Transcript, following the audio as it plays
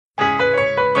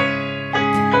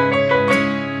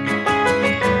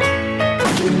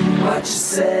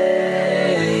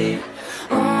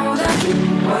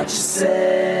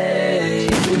say?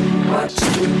 What you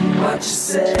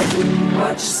say?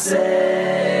 What you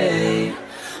say?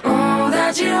 Oh,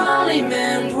 that you only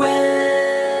meant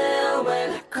well,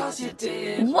 'cause you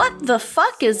did. What the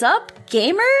fuck is up,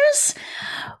 gamers?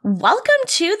 Welcome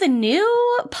to the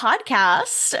new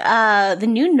podcast, the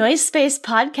new Noise Space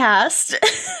podcast.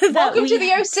 Welcome to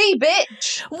the OC,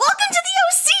 bitch. Welcome to the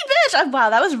OC, bitch. Oh, wow,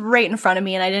 that was right in front of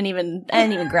me, and I didn't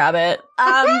even grab it.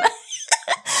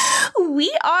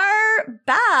 We are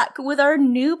back with our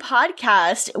new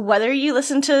podcast. Whether you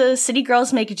listen to City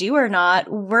Girls Make Do or not,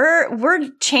 we're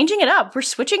changing it up. We're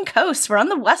switching coasts. We're on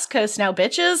the West Coast now,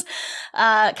 bitches.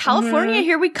 California,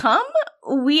 Here we come.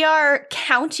 We are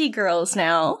county girls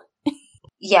now.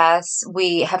 Yes,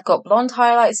 we have got blonde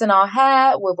highlights in our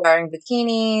hair. We're wearing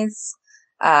bikinis.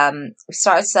 We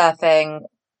started surfing.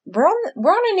 We're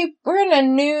in a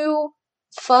new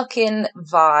fucking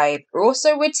vibe. We're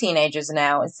teenagers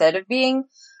now. Instead of being,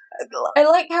 I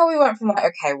like how we went from like,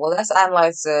 okay, well, let's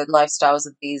analyze the lifestyles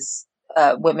of these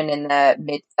women in their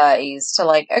mid-30s to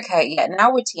like, okay, yeah,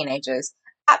 now we're teenagers.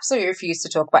 Absolutely refuse to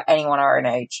talk about anyone our own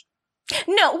age.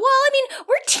 No, well, I mean,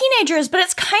 we're teenagers, but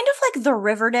it's kind of like the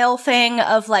Riverdale thing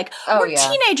of like, we're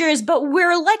teenagers, but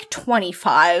we're like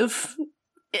 25.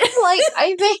 Like,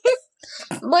 I think,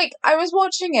 like, I was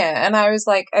watching it and I was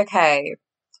like, okay.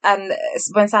 And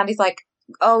when Sandy's like,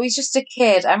 oh, he's just a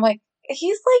kid, I'm like,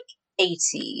 he's like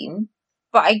 18,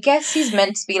 but I guess he's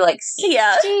meant to be like 16.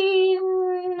 Yeah.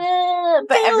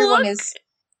 But everyone is.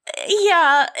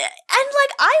 Yeah, and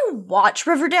like, I watch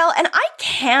Riverdale, and I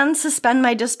can suspend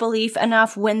my disbelief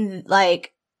enough when,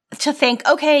 like, to think,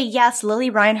 okay, yes, Lily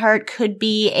Reinhart could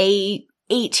be a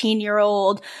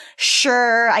 18-year-old.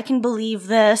 Sure, I can believe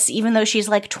this, even though she's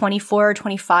like 24 or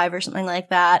 25 or something like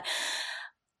that.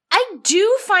 I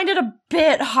do find it a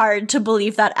bit hard to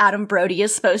believe that Adam Brody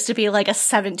is supposed to be like a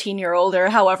 17-year-old or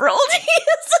however old he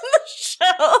is in the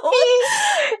show.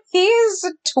 He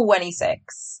is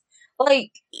 26.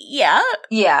 Like, yeah.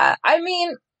 I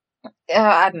mean,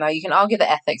 I don't know. You can argue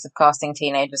the ethics of casting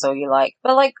teenagers all you like,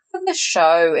 but like for the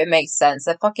show, it makes sense.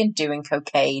 They're fucking doing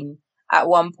cocaine at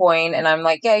one point, and I'm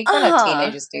like, yeah, you can't have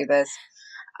teenagers do this.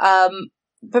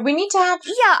 But we need to have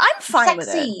I'm fine sexy,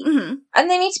 with it, mm-hmm. And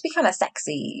they need to be kind of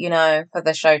sexy, you know, for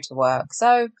the show to work.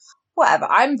 So whatever,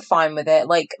 I'm fine with it.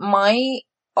 Like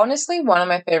honestly, one of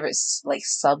my favorite like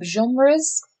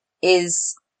subgenres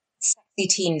is sexy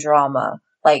teen drama.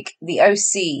 Like the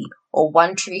OC or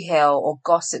One Tree Hill or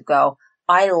Gossip Girl.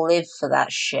 I live for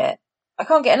that shit. I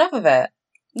can't get enough of it.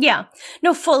 Yeah.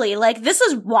 No, fully. Like, this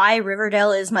is why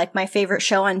Riverdale is like my favorite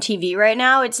show on TV right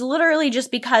now. It's literally just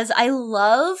because I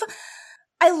love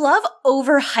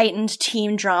over-heightened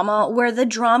teen drama where the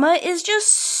drama is just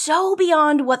so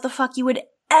beyond what the fuck you would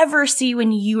ever see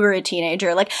when you were a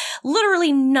teenager. Like,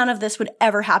 literally none of this would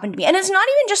ever happen to me. And it's not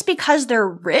even just because they're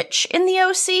rich in the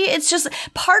OC. It's just,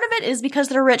 part of it is because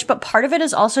they're rich, but part of it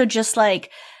is also just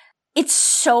like, it's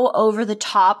so over the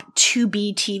top to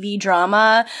be TV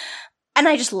drama. And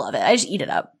I just love it. I just eat it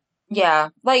up. Yeah.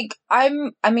 Like, I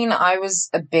was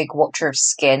a big watcher of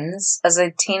Skins as a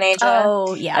teenager.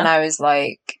 Oh, yeah. And I was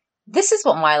like, this is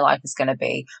what my life is going to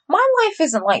be. My life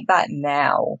isn't like that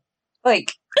now.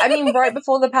 Like, I mean, right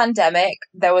before the pandemic,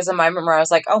 there was a moment where I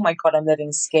was like, oh my God, I'm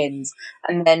living Skins.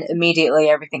 And then immediately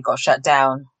everything got shut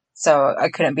down. So I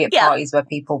couldn't be at parties where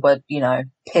people were, you know,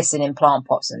 pissing in plant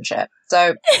pots and shit.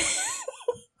 So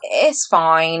it's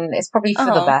fine. It's probably for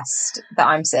the best that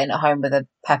I'm sitting at home with a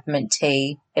peppermint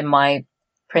tea in my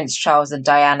Prince Charles and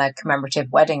Diana commemorative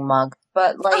wedding mug.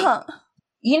 But like,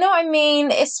 you know what I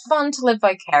mean? It's fun to live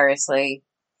vicariously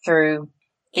through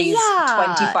these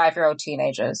 25-year-old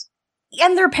teenagers.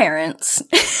 And their parents.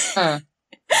 I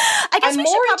guess we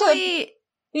should probably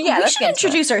we should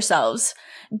introduce ourselves.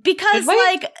 Because,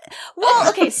 like, well,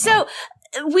 okay, so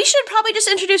we should probably just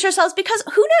introduce ourselves because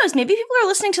who knows? Maybe people are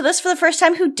listening to this for the first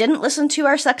time who didn't listen to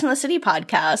our Sex and the City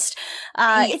podcast.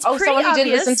 It's pretty someone who obvious.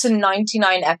 didn't listen to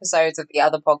 99 episodes of the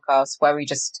other podcast where we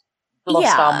just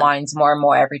lost our minds more and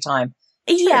more every time.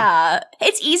 Yeah.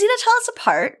 It's easy to tell us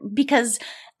apart because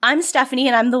I'm Stephanie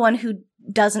and I'm the one who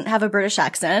doesn't have a British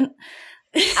accent.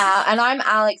 And I'm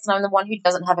Alex and I'm the one who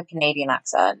doesn't have a Canadian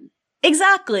accent.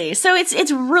 Exactly. So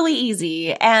it's really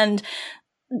easy. And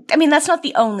I mean, that's not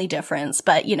the only difference,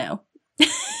 but you know.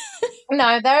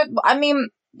 No,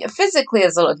 physically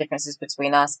there's a lot of differences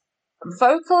between us.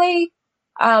 Vocally,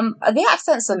 the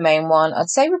accent's the main one. I'd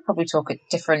say we probably talk at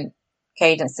different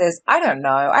cadences. I don't know.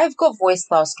 I've got voice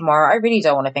class tomorrow. I really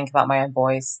don't want to think about my own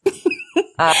voice.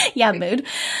 Mood.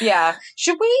 Yeah.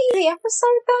 Should we the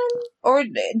episode then? Or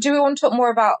do we want to talk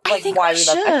more about like why we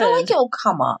love? I feel like it'll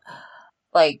come up.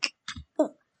 Like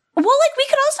Well,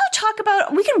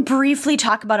 like, we can briefly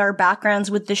talk about our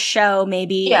backgrounds with the show,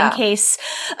 maybe, in case.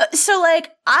 So,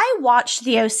 like, I watched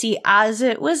The OC as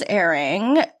it was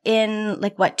airing in,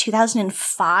 like,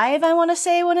 2005, I want to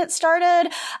say, when it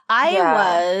started.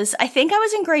 I think I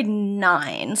was in grade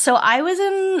 9. So I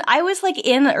was, like,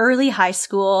 in early high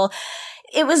school.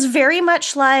 It was very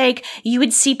much like you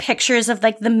would see pictures of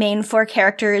like the main 4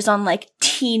 characters on like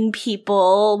Teen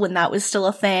People when that was still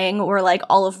a thing, or like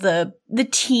all of the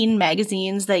teen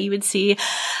magazines that you would see.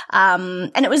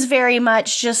 And it was very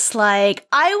much just like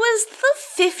I was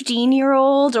the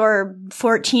 15-year-old or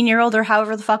 14-year-old or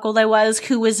however the fuck old I was,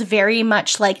 who was very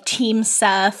much like Team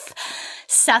Seth.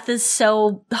 Seth is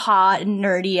so hot and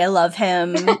nerdy. I love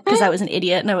him because I was an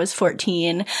idiot and I was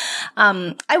 14.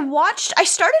 I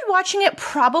started watching it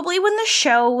probably when the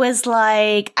show was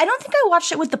like, I don't think I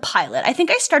watched it with the pilot. I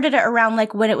think I started it around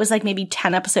like when it was like maybe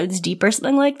 10 episodes deep or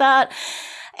something like that.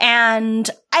 And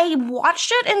I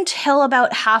watched it until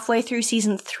about halfway through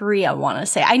season 3, I want to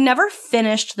say. I never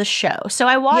finished the show. So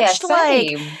I watched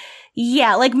like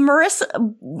Marissa,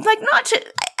 like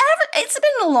it's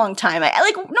been a long time. I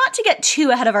like, not to get too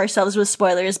ahead of ourselves with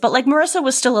spoilers, but like Marissa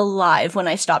was still alive when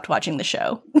I stopped watching the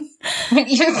show.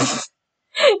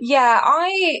 Yeah,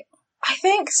 I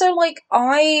think so. Like,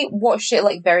 I watched it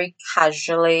like very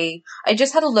casually. I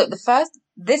just had a look.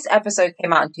 This episode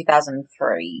came out in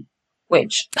 2003,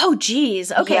 which. Oh,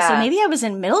 geez. Okay, so maybe I was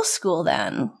in middle school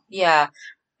then. Yeah,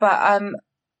 but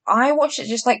I watched it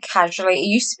just like casually. It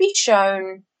used to be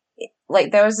shown,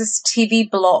 like, there was this TV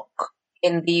block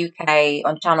in the UK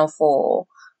on Channel 4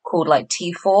 called like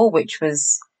T4, it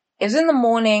was in the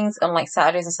mornings on like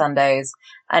Saturdays and Sundays,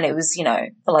 and it was, you know,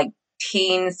 for like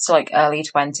teens to like early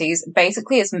 20s.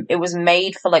 Basically, it was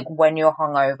made for like when you're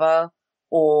hungover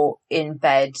or in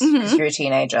bed because you're a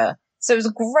teenager. So it was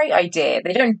a great idea.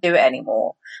 They don't do it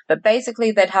anymore. But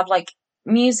basically, they'd have like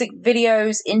music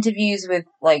videos, interviews with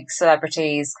like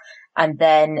celebrities, and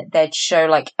then they'd show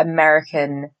like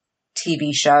American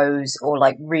TV shows or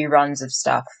like reruns of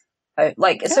stuff.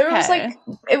 Like, so it was like,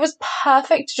 it was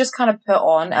perfect to just kind of put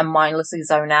on and mindlessly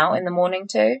zone out in the morning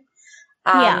too.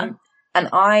 And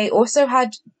I also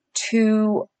had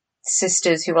 2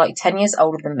 sisters who were like 10 years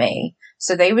older than me.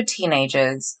 So they were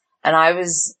teenagers, and I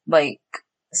was like,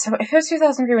 so if it was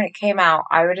 2003 when it came out,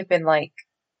 I would have been like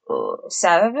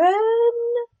 7.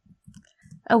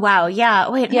 Oh, wow. Yeah.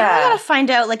 Wait, now I gotta find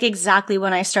out like exactly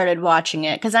when I started watching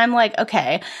it. Cause I'm like,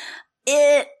 okay,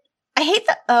 I hate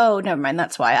that. Oh, never mind.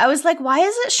 That's why. I was like, why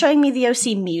is it showing me the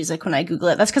OC music when I Google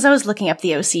it? That's because I was looking up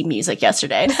the OC music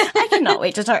yesterday. I cannot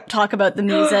wait to talk about the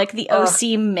music, the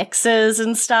OC mixes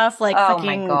and stuff. Like, oh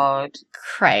my God.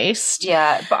 Christ.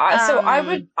 Yeah. But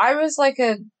I was like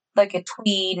a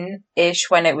tween-ish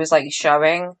when it was like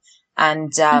showing.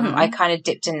 And, I kind of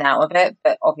dipped in and out of it.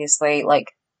 But obviously, like,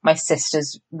 my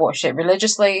sisters watched it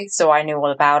religiously, so I knew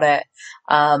all about it.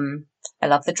 I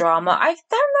love the drama. I don't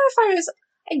know if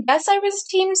I guess I was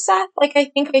Team Seth. Like, I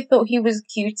think I thought he was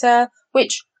cuter,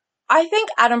 which I think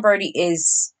Adam Brody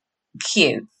is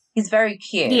cute. He's very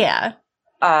cute. Yeah.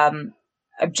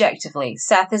 Objectively,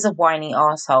 Seth is a whiny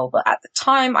asshole, but at the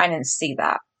time, I didn't see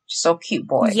that. Just so cute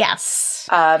boy. Yes.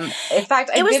 In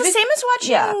fact, it was the same as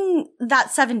watching That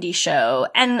 70s Show,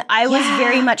 and I was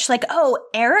very much like, oh,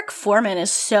 Eric Foreman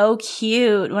is so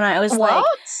cute when I was like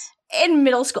in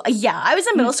middle school. Yeah, I was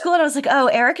in middle school and I was like, oh,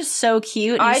 Eric is so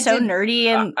cute and he's so nerdy.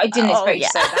 And I didn't expect you to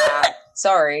say that.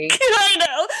 Sorry. I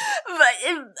know. But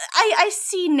I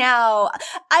see now.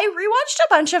 I rewatched a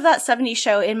bunch of That 70s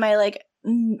Show in my like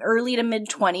early to mid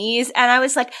 20s, and I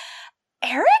was like,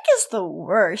 Eric is the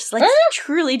worst. Like, he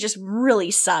truly just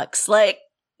really sucks. Like,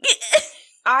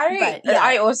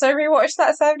 I also rewatched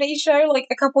That 70s Show like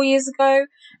a couple years ago,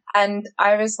 and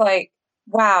I was like,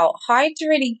 wow, Hyde's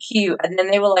really cute. And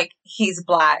then they were like, he's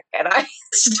black, and I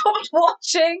stopped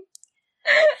watching.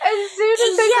 As soon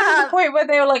as they got to the point where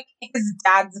they were like, his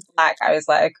dad's black, I was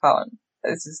like, I can't.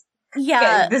 This is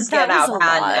getting out of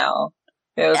hand now.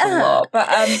 It was a lot. But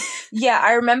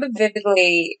I remember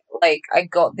vividly, like, I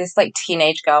got this like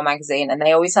teenage girl magazine, and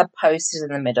they always had posters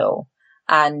in the middle.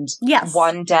 And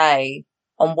one day,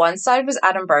 on one side was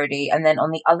Adam Brody, and then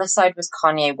on the other side was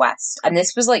Kanye West. And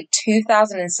this was like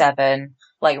 2007,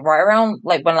 like right around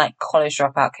like when like College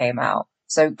Dropout came out.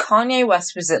 So Kanye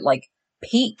West was at like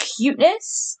peak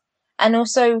cuteness, and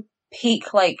also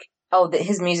peak like, oh,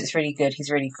 his music's really good,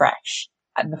 he's really fresh.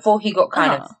 And before he got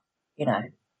kind of, you know,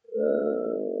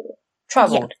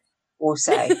 troubled, we'll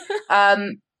say.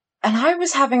 And I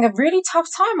was having a really tough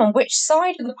time on which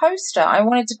side of the poster I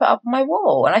wanted to put up on my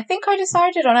wall. And I think I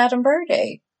decided on Adam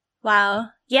Brody. Wow.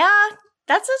 Yeah,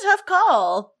 That's a tough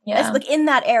call. Yeah. Like in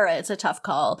that era, it's a tough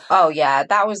call. Oh, yeah.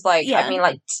 That was like, Yeah. I mean,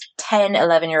 like 10,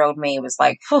 11-year-old me was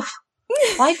like, phew,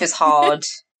 life is hard.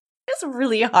 It's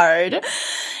really hard.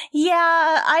 Yeah,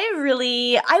 I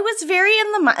was very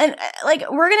in the mind. Like,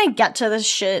 we're gonna get to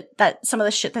some of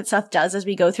the shit that Seth does as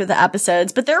we go through the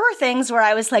episodes, but there were things where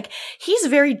I was like, he's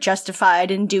very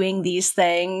justified in doing these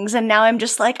things, and now I'm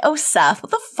just like, oh, Seth,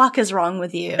 what the fuck is wrong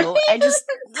with you? I just.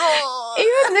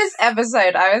 Even this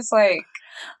episode, I was like,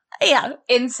 Yeah.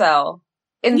 Incel.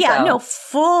 Yeah, no,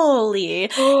 fully.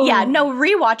 Yeah, no,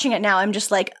 rewatching it now, I'm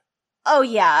just like, oh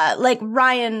yeah, like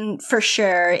Ryan for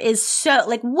sure is so,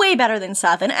 like, way better than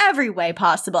Seth in every way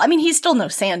possible. I mean, he's still no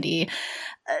Sandy,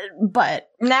 but.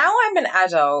 Now I'm an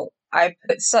adult. I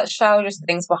put such childish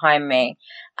things behind me,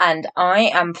 and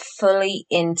I am fully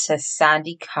into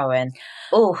Sandy Cohen.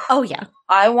 Ooh. Oh yeah.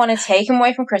 I want to take him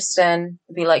away from Kristen,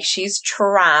 be like, she's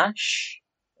trash.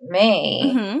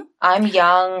 Me. Mm-hmm. I'm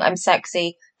young, I'm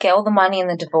sexy, get all the money in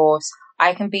the divorce.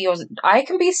 I can be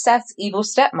Seth's evil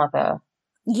stepmother.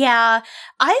 Yeah,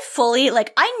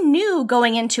 I knew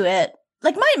going into it,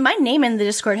 like my name in the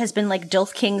Discord has been like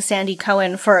Dilf King Sandy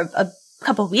Cohen for a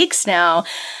couple weeks now.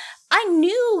 I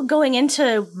knew going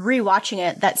into rewatching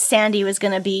it that Sandy was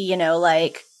going to be, you know,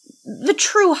 like the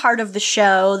true heart of the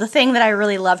show, the thing that I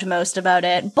really loved most about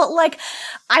it. But like,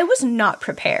 I was not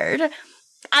prepared.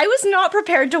 I was not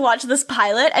prepared to watch this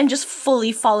pilot and just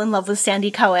fully fall in love with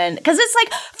Sandy Cohen. Because it's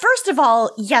like, first of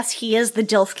all, yes, he is the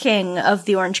Dilf King of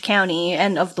the Orange County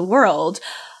and of the world.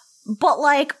 But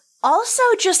like, also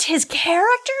just his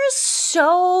character is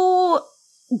so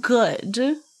good.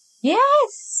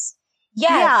 Yes.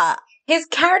 Yeah. His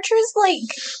character is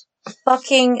like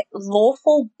fucking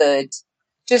lawful good.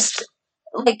 Just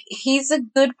like, he's a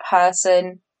good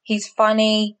person. He's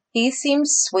funny. He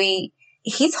seems sweet.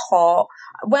 He's hot.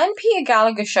 When Peter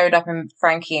Gallagher showed up in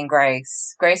Frankie and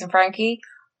Grace and Frankie,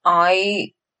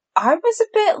 I was a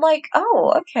bit like,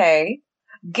 oh, okay.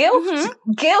 Gilf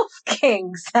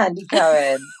King Sandy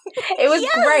Cohen. It was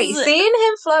great. Seeing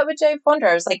him flirt with Jane Fonda,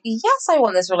 I was like, yes, I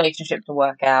want this relationship to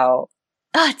work out.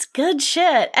 Oh, it's good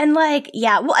shit. And like,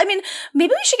 yeah, well, I mean,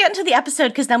 maybe we should get into the episode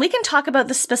because then we can talk about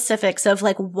the specifics of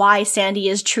like why Sandy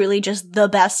is truly just the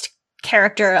best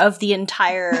character of the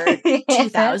entire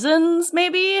 2000s,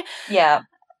 maybe? Yeah.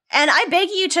 And I beg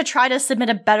you to try to submit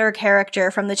a better character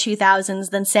from the 2000s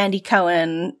than Sandy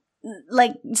Cohen.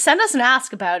 Like, send us an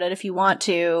ask about it if you want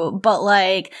to, but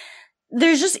like,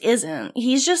 there just isn't.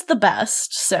 He's just the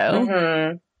best, so.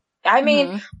 Mm-hmm. I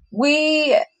mean,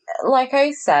 we, like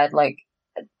I said, like,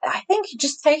 I think you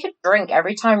just take a drink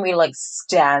every time we, like,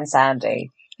 stan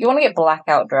Sandy. You want to get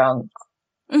blackout drunk.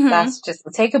 Mm-hmm. That's just,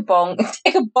 take a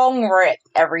bong rip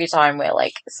every time we're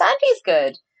like, Sandy's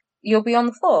good. You'll be on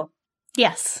the floor.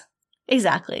 Yes,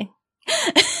 exactly.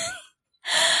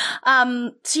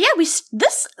 So yeah, this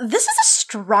is a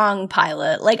strong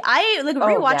pilot. Like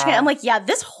rewatching it, I'm like, yeah,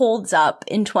 this holds up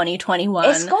in 2021.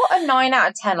 It's got a 9 out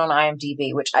of 10 on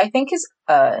IMDb, which I think is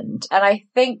earned. And I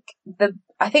think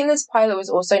this pilot was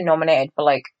also nominated for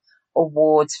like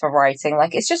awards for writing.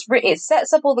 Like, it's just it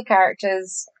sets up all the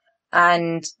characters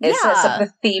and it sets up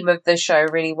the theme of the show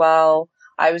really well.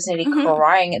 I was nearly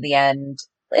crying at the end.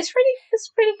 It's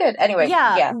pretty good. Anyway, we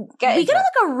get like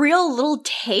a real little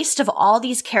taste of all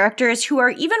these characters who are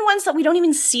even ones that we don't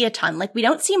even see a ton. Like, we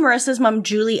don't see Marissa's mom,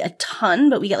 Julie, a ton,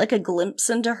 but we get like a glimpse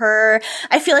into her.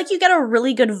 I feel like you get a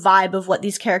really good vibe of what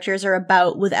these characters are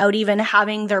about without even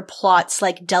having their plots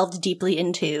like delved deeply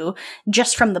into,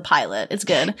 just from the pilot. It's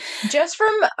good. Just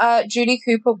from Julie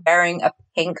Cooper wearing a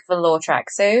pink velour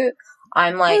tracksuit,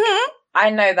 I'm like, I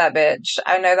know that bitch.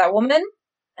 I know that woman,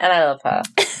 and I love her.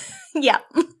 Yeah.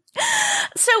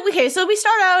 So we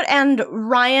start out and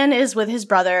Ryan is with his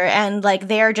brother and like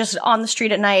they're just on the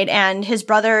street at night and his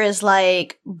brother is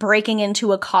like breaking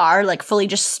into a car, like fully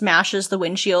just smashes the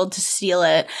windshield to steal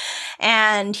it.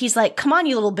 And he's like, come on,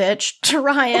 you little bitch, to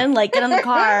Ryan, like get in the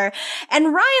car. And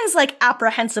Ryan's like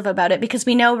apprehensive about it because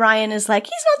we know Ryan is like,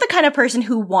 he's not the kind of person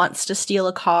who wants to steal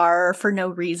a car for no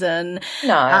reason.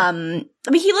 No. I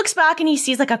mean, he looks back and he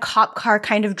sees like a cop car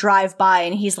kind of drive by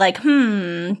and he's like,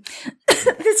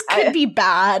 this could be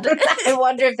bad. I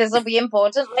wonder if this will be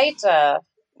important later.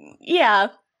 Yeah.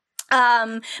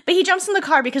 But he jumps in the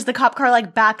car because the cop car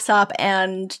like backs up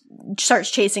and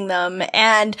starts chasing them.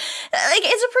 And like,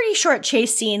 it's a pretty short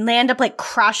chase scene. They end up like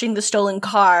crashing the stolen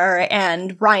car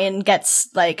and Ryan gets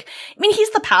like, I mean,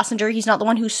 he's the passenger. He's not the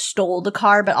one who stole the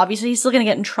car, but obviously he's still going to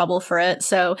get in trouble for it.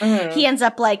 So he ends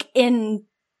up like in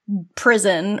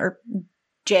prison or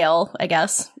jail, I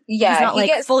guess. Yeah. He's not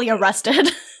like fully arrested.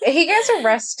 he gets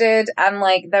arrested, and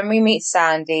like then we meet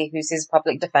Sandy, who's his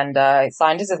public defender,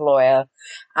 signed as his lawyer,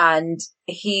 and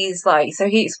he's like, so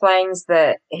he explains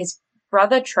that his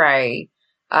brother Trey,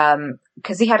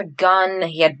 because he had a gun,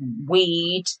 he had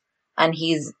weed, and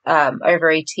he's over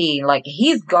 18, like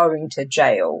he's going to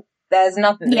jail. There's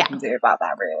nothing they can do about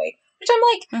that, really. Which I'm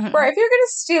like, bro, if you're gonna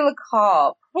steal a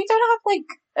car, we don't have like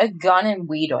a gun and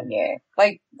weed on you.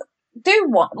 Like, do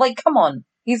what? Like, come on.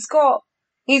 He's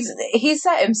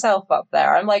set himself up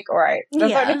there. I'm like, all right,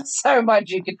 there's only so much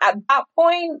you can, at that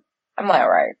point, I'm like, all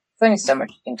right, there's only so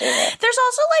much you can do here. There's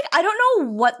also, like, I don't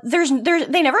know what,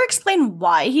 they never explain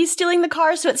why he's stealing the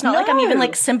car, so it's not like I'm even,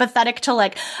 like, sympathetic to,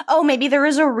 like, oh, maybe there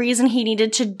was a reason he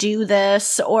needed to do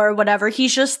this, or whatever.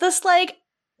 He's just this, like,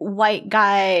 white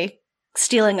guy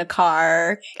stealing a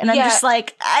car, and I'm just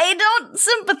like, I don't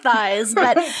sympathize,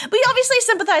 but we obviously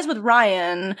sympathize with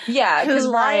Ryan. Yeah, because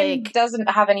Ryan doesn't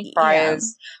have any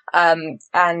priors. And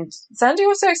Sandy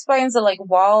also explains that, like,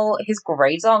 while his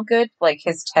grades aren't good, like,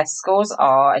 his test scores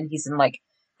are, and he's in, like,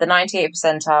 the 98th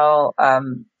percentile,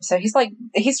 so he's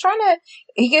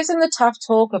he gives him the tough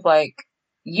talk of, like,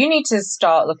 you need to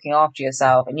start looking after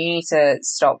yourself, and you need to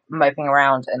stop moping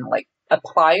around and, like,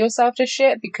 apply yourself to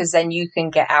shit, because then you can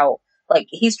get out. Like,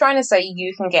 he's trying to say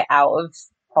you can get out of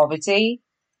poverty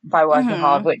by working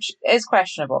hard, which is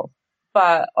questionable.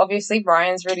 But obviously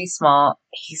Ryan's really smart.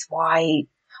 He's white,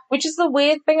 which is the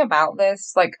weird thing about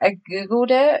this. Like, I Googled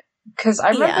it because I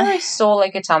remember I saw,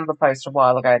 like, a Tumblr post a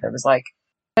while ago that was like,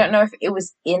 I don't know if it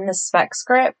was in the spec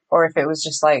script or if it was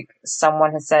just like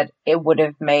someone had said it would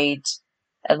have made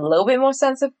a little bit more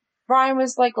sense if Ryan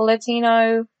was, like,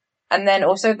 Latino. And then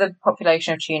also the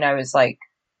population of Chino is, like,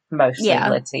 mostly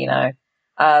Latino.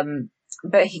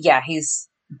 But he's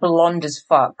blonde as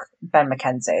fuck, Ben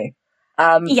McKenzie.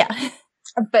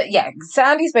 But yeah,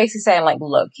 Sandy's basically saying, like,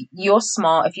 look, you're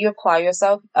smart. If you apply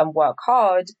yourself and work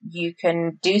hard, you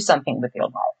can do something with your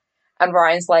life. And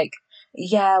Ryan's like,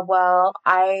 yeah, well,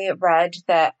 I read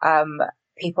that,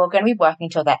 people are going to be working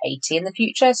till they're 80 in the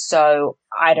future, so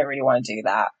I don't really want to do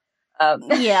that. It's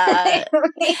an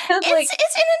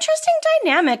interesting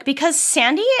dynamic because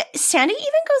Sandy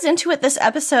even goes into it this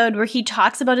episode where he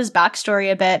talks about his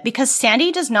backstory a bit, because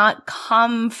Sandy does not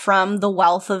come from the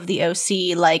wealth of the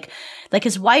OC like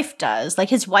his wife does. Like,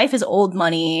 his wife is old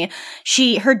money.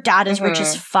 Her dad is rich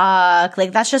as fuck.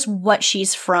 Like, that's just what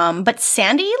she's from. But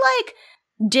Sandy, like,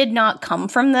 did not come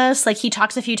from this. Like, he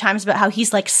talks a few times about how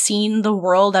he's, like, seen the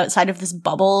world outside of this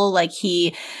bubble. Like,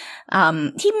 he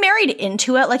married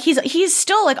into it. Like, he's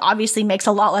still, like, obviously makes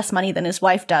a lot less money than his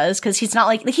wife does, because he's not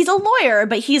like, he's a lawyer,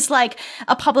 but he's, like,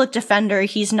 a public defender.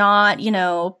 He's not, you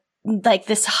know, like,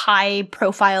 this high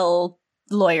profile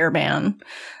lawyer man,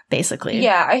 basically.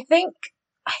 Yeah,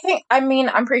 I mean,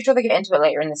 I'm pretty sure they get into it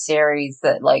later in the series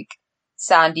that, like,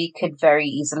 Sandy could very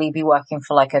easily be working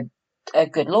for, like, a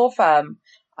good law firm.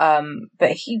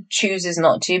 But he chooses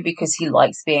not to because he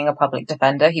likes being a public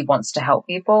defender. He wants to help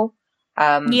people.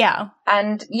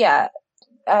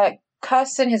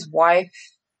 Kirsten, his wife,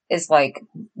 is, like,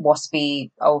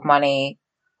 waspy, old money.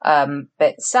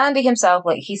 But Sandy himself,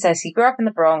 like, he says he grew up in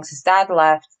the Bronx, his dad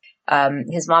left,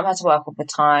 his mom had to work all the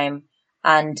time,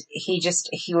 and he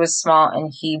was smart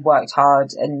and he worked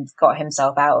hard and got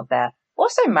himself out of there.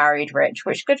 Also married rich,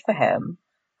 which good for him.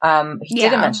 He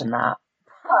didn't mention that.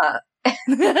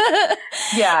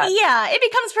 Yeah, it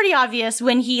becomes pretty obvious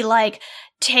when he, like,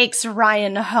 takes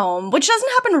Ryan home, which doesn't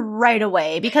happen right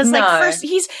away, because, like, first he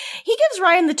gives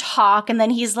Ryan the talk, and then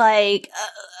he's like,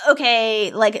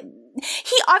 okay, like,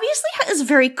 he obviously is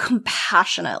very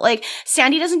compassionate. Like,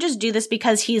 Sandy doesn't just do this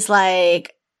because he's,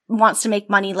 like, wants to make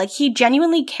money. Like, he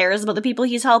genuinely cares about the people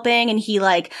he's helping, and he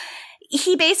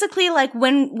basically, like,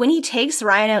 when he takes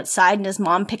Ryan outside and his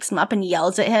mom picks him up and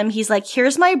yells at him, he's like,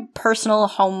 here's my personal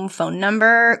home phone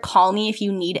number. Call me if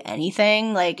you need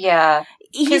anything. Like,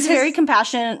 he's very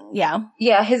compassionate. Yeah.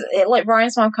 Yeah.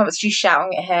 Ryan's mom comes, she's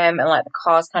shouting at him, and, like, the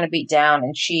car's kind of beat down,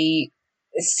 and she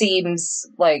seems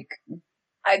like,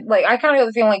 I kind of get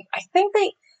the feeling, like,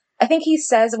 I think he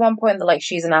says at one point that, like,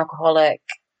 she's an alcoholic,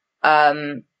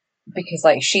 because,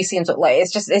 like, she seems like,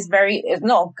 it's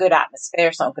not a good atmosphere,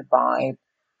 it's not a good vibe.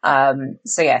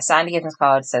 So yeah, Sandy gives him his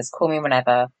card, says, call me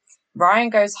whenever. Ryan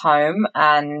goes home,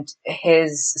 and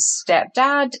his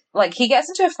stepdad, like, he gets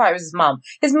into a fight with his mum.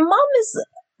 His mum is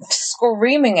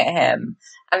screaming at him,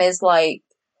 and is like,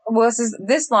 well,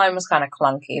 this line was kind of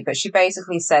clunky, but she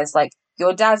basically says, like,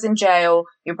 your dad's in jail,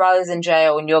 your brother's in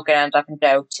jail, and you're going to end up in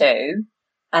jail too.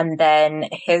 And then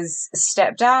his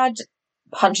stepdad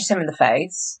punches him in the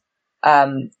face.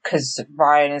 Because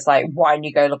Ryan is like, why don't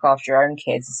you go look after your own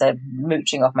kids instead of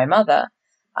mooching off my mother?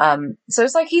 So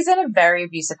it's like he's in a very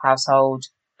abusive household,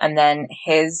 and then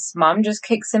his mum just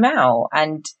kicks him out,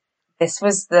 and this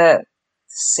was the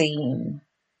scene.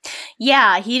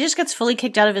 Yeah, he just gets fully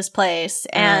kicked out of his place,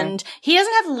 and he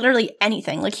doesn't have literally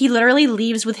anything. Like, he literally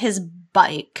leaves with his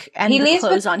bike and the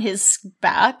clothes on his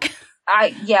back.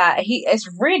 It's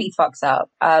really fucked up.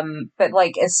 But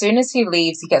like, as soon as he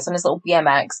leaves, he gets on his little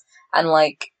BMX, and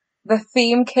like, the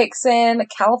theme kicks in,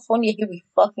 California, here we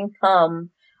fucking come.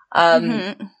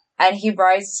 And he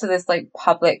rides to this like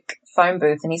public phone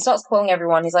booth, and he starts calling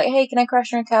everyone. He's like, hey, can I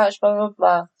crash on your couch? Blah, blah,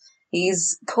 blah.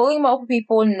 He's calling multiple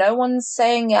people, no one's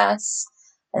saying yes.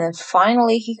 And then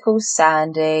finally he calls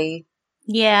Sandy.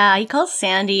 Yeah, he calls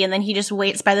Sandy, and then he just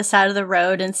waits by the side of the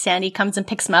road, and Sandy comes and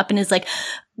picks him up in his like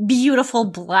beautiful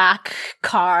black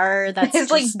car. That's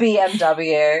his like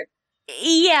BMW.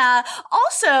 Yeah.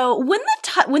 Also, when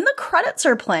the credits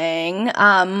are playing,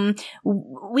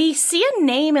 we see a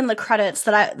name in the credits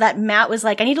that Matt was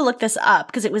like, I need to look this up,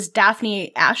 because it was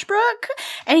Daphne Ashbrook,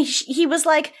 and he was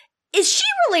like, is she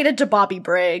related to Bobby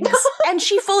Briggs? And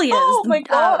she fully is. Oh my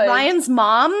God. Ryan's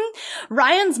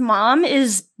mom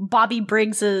is Bobby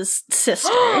Briggs's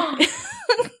sister.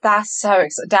 That's so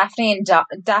exciting.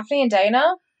 Daphne and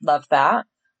Dana, love that.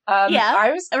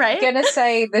 I was gonna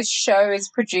say this show is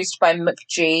produced by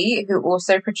McG, who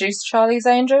also produced Charlie's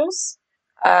Angels.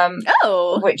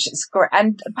 Which is great.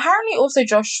 And apparently also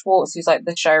Josh Schwartz, who's like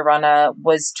the showrunner,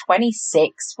 was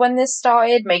 26 when this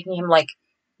started, making him like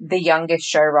the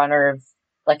youngest showrunner of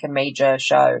like a major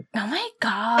show. Oh my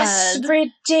God. It's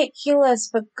ridiculous,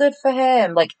 but good for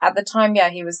him. Like at the time,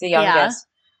 he was the youngest.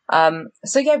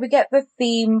 So we get the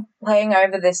theme playing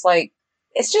over this, like,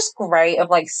 it's just great of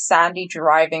like Sandy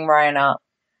driving Ryan up,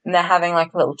 and they're having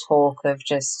like a little talk of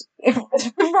just,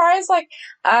 Ryan's like,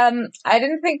 I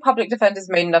didn't think public defenders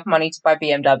made enough money to buy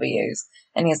BMWs.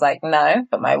 And he's like, no,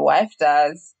 but my wife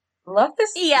does. Love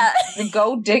this, the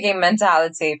gold digging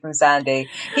mentality from Sandy.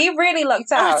 He really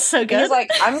lucked out. That's so good. He's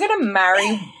like, I'm gonna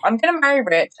marry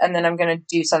rich, and then I'm gonna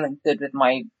do something good with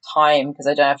my time, because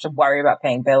I don't have to worry about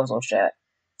paying bills or shit.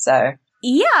 So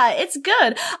yeah, it's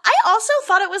good. I also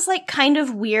thought it was like kind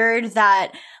of weird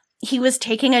that he was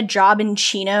taking a job in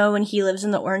Chino and he lives in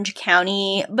the Orange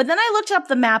County. But then I looked up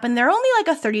the map, and they're only like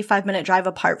a 35-minute drive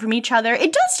apart from each other.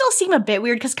 It does still seem a bit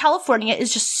weird, because California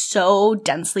is just so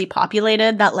densely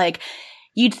populated that like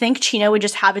you'd think Chino would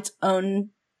just have its own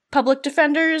public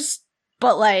defenders.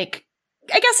 But like,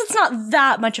 I guess it's not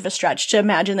that much of a stretch to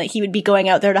imagine that he would be going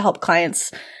out there to help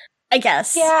clients, I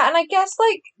guess. Yeah, and I guess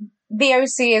like the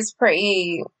OC is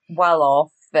pretty well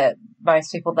off, that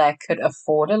most people there could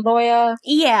afford a lawyer.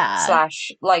 Yeah.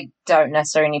 / like don't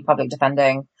necessarily need public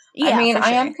defending. Yeah, I mean, for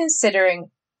sure. I am considering,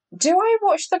 do I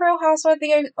watch The Real Housewives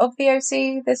of the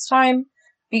OC this time?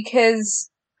 Because,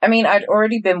 I mean, I'd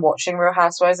already been watching Real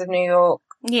Housewives of New York.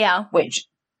 Yeah. Which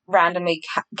randomly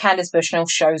Candace Bushnell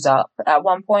shows up at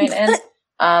one point in.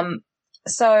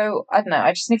 So, I don't know,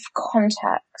 I just need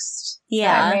context. Yeah.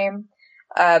 You know what I mean?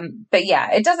 But yeah,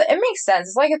 it makes sense.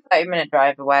 It's like a 30-minute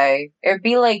drive away. It would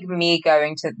be like me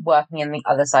going to working in the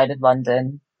other side of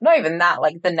London. Not even that,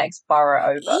 like the next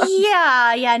borough over.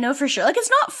 Yeah, no, for sure. Like, it's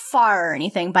not far or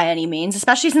anything by any means,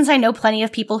 especially since I know plenty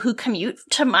of people who commute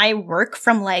to my work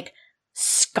from like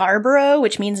Scarborough,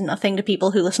 which means nothing to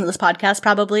people who listen to this podcast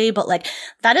probably, but like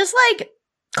that is like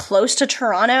close to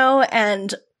Toronto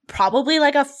and probably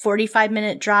like a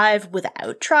 45-minute drive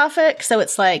without traffic. So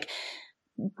it's like,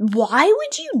 why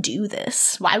would you do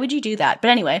this? Why would you do that? But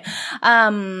anyway,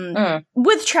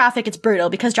 with traffic, it's brutal,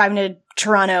 because driving to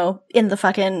Toronto in the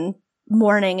fucking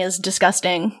morning is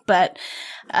disgusting. But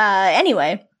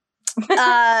anyway,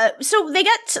 so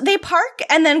they park,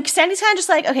 and then Sandy's kind of just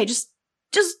like, okay, just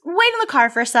wait in the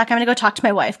car for a sec. I'm gonna go talk to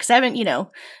my wife, because I haven't,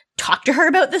 talked to her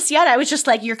about this yet. I was just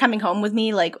like, you're coming home with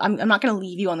me. Like, I'm not going to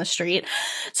leave you on the street.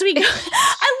 So I love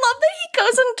that he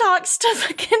goes and talks to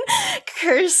fucking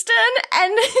Kirsten,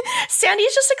 and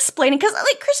Sandy's just explaining, because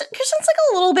like Kirsten's like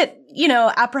a little bit,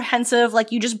 apprehensive.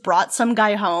 Like, you just brought some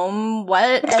guy home.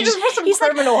 What? And just brought some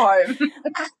criminal home.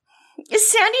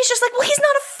 Sandy's just like, well, he's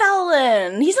not a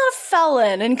felon. He's not a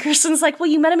felon. And Kirsten's like, well,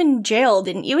 you met him in jail,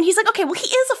 didn't you? And he's like, okay, well, he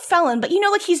is a felon, but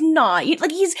like, he's not.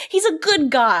 Like, he's a good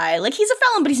guy. Like, he's a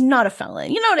felon, but he's not a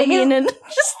felon. You know what I mean? And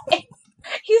just...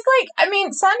 He's like, I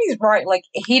mean, Sandy's right. Like,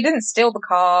 he didn't steal the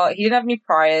car. He didn't have any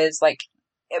priors. Like,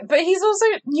 but he's also,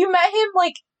 you met him,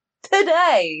 like,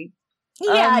 today.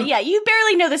 Yeah, you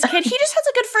barely know this kid. He just has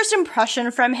a good first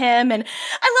impression from him, and I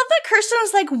love that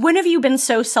Kirsten's like, when have you been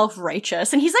so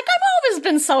self-righteous? And he's like, I've always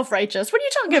been self-righteous. What are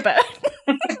you talking about?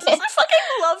 I fucking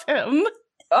love him.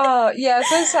 Oh, yeah,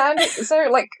 so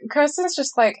Kirsten's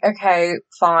just like, okay,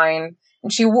 fine.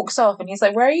 And she walks off and he's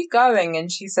like, where are you going?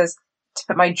 And she says, to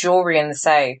put my jewelry in the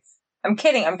safe. I'm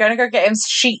kidding. I'm going to go get him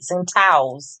sheets and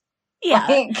towels.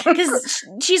 Yeah, because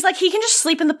she's like, he can just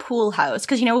sleep in the pool house,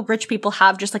 because, you know, rich people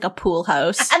have just, like, a pool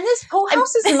house. And this pool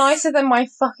house is nicer than my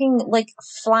fucking, like,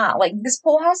 flat. Like, this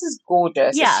pool house is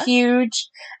gorgeous. Yeah. It's huge,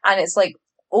 and it's, like,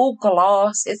 all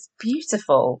glass. It's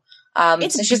beautiful. So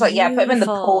she's beautiful. Like, yeah, put him in the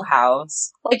pool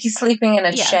house. Like, he's sleeping in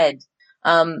a shed.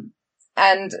 And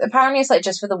apparently it's, like,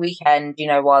 just for the weekend, you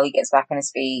know, while he gets back on his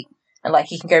feet. And, like,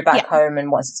 he can go back home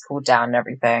and once it's cooled down and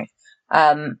everything.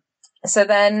 So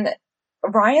then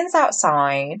Ryan's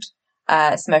outside,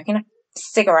 smoking a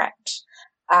cigarette,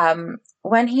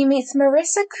 when he meets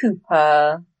Marissa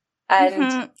Cooper.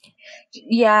 And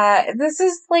this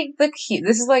is like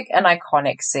this is like an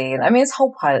iconic scene. I mean, this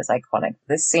whole pilot's iconic,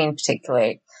 this scene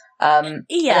particularly. And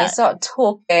they start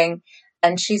talking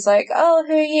and she's like, oh,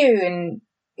 who are you? And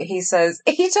he tells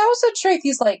the truth.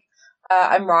 He's like,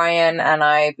 I'm Ryan and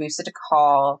I boosted a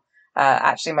car.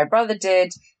 Actually, my brother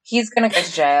did. He's gonna go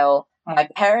to jail.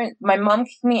 My mum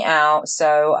kicked me out,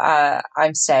 so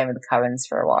I'm staying with the Cohens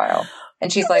for a while.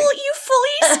 And she's like, you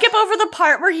fully skip over the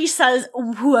part where he says,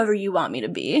 whoever you want me to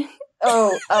be.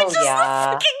 Oh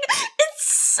yeah.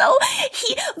 It's so,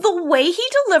 the way he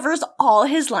delivers all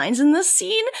his lines in this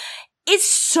scene is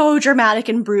so dramatic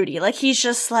and broody. Like, he's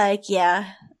just like, stole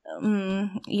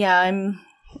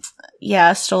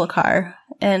a car.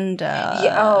 And,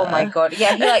 oh my god.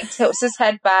 Yeah, he, like, tilts his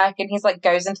head back and he's, like,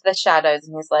 goes into the shadows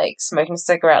and he's, like, smoking a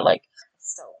cigarette, like,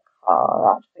 stole a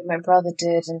car. Actually, my brother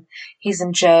did, and he's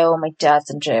in jail, my dad's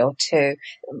in jail, too.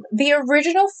 The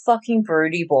original fucking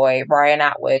broody boy, Ryan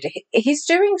Atwood, he's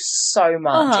doing so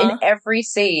much in every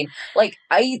scene. Like,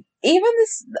 my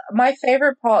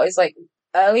favorite part is, like,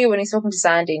 earlier when he's talking to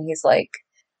Sandy and he's, like,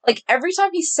 every time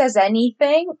he says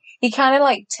anything, he kind of,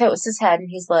 like, tilts his head and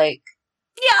he's, like,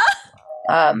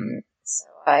 so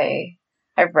I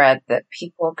read that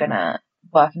people are gonna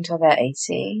work until they're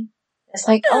 80. It's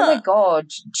like, oh my god,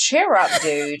 cheer up,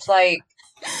 dude. Like,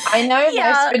 I know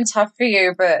life's been tough for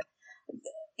you, but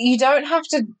you don't have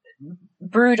to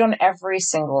brood on every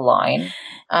single line.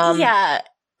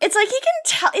 It's like he can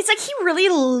tell, it's like he really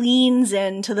leans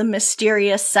into the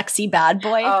mysterious, sexy bad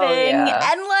boy thing.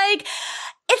 Yeah. And, like,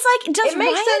 it's like, does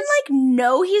Ryan, like,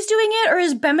 know he's doing it, or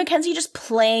is Ben McKenzie just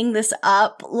playing this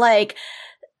up? Like,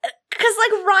 because,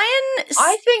 like, Ryan...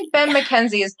 I think Ben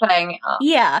McKenzie is playing it up.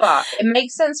 Yeah. But it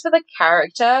makes sense for the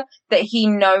character that he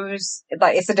knows,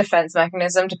 like, it's a defense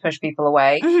mechanism to push people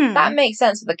away. Mm-hmm. That makes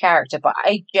sense for the character, but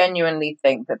I genuinely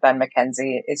think that Ben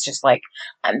McKenzie is just like,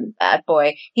 I'm a bad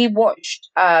boy. He watched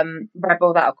Rebel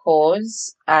Without a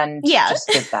Cause and just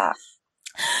did that.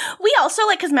 We also,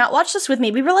 like, because Matt watched this with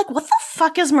me, we were like, what the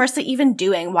fuck is Marissa even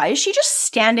doing? Why is she just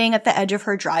standing at the edge of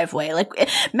her driveway? Like,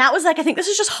 Matt was like, I think this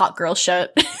is just hot girl shit.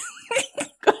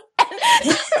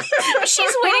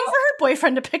 She's waiting for her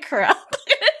boyfriend to pick her up.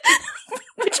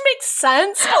 Which makes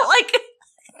sense, but, like...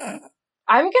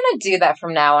 I'm gonna do that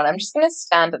from now on. I'm just gonna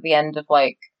stand at the end of,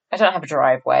 like, I don't have a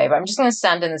driveway, but I'm just gonna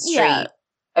stand in the street. Yeah.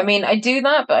 I mean, I do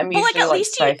that, but I'm usually, like,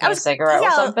 smoking a cigarette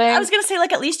or something. I was gonna say,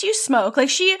 like, at least you smoke. Like,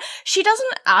 she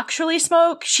doesn't actually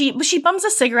smoke. She bums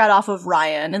a cigarette off of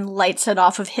Ryan and lights it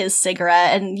off of his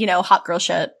cigarette and, you know, hot girl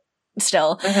shit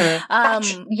still.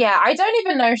 Mm-hmm. Yeah, I don't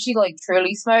even know if she, like,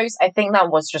 truly smokes. I think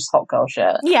that was just hot girl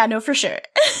shit. Yeah, no, for sure.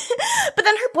 But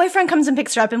then her boyfriend comes and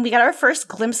picks her up, and we got our first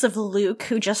glimpse of Luke,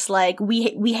 who just, like,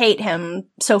 we hate him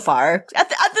so far. At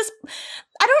this...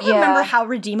 I don't remember how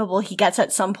redeemable he gets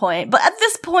at some point, but at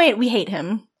this point, we hate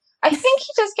him. I think he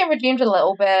does get redeemed a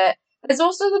little bit. There's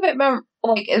also the bit where,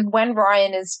 like, when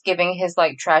Ryan is giving his,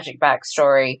 like, tragic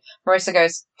backstory, Marissa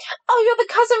goes, oh, you're the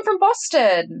cousin from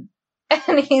Boston.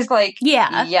 And he's like,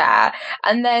 yeah.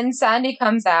 And then Sandy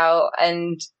comes out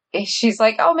and she's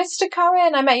like, oh, Mr.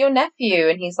 Cohen, I met your nephew.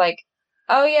 And he's like,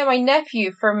 oh, yeah, my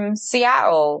nephew from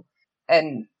Seattle.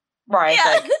 And Ryan's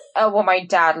like, oh, well, my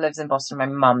dad lives in Boston. My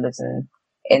mum lives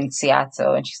in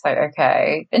Seattle. And she's like,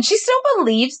 okay. And she still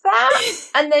believes that.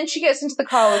 And then she gets into the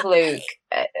car with Luke.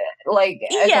 Like,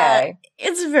 okay. Yeah,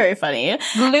 it's very funny.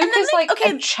 Luke is like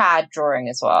a Chad drawing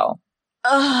as well.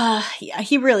 Yeah,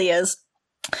 he really is.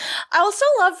 I also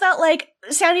love that, like,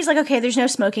 Sandy's like, okay, there's no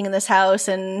smoking in this house,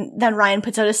 and then Ryan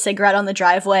puts out a cigarette on the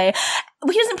driveway.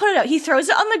 He doesn't put it out, he throws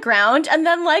it on the ground, and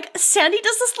then, like, Sandy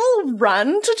does this little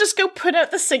run to just go put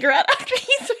out the cigarette after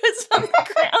he throws it on the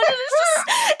ground, and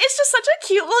it's just such a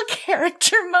cute little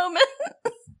character moment.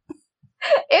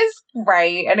 It's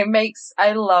great, and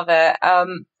I love it.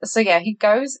 So yeah, they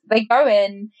go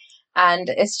in, and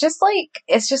it's just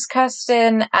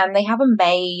Kirsten, and they have a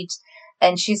maid,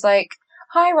 and she's like,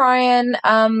 "Hi, Ryan.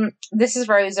 This is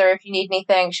Rosa. If you need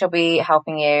anything, she'll be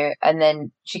helping you." And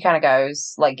then she kind of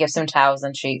goes, like, gives some towels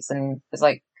and sheets and is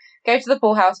like, "Go to the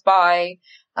pool house. Bye."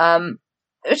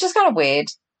 It was just kind of weird.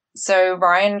 So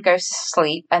Ryan goes to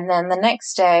sleep, and then the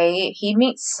next day he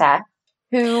meets Seth,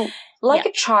 who, like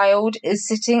a child, is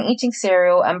sitting eating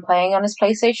cereal and playing on his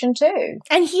PlayStation 2.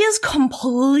 And he is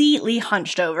completely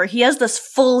hunched over. He has this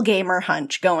full gamer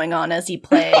hunch going on as he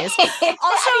plays. Also,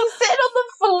 he's sitting on the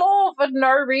floor for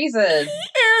no reason.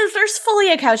 There's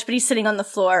fully a couch, but he's sitting on the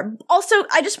floor. Also,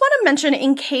 I just want to mention,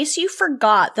 in case you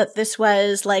forgot that this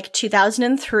was like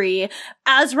 2003,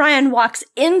 as Ryan walks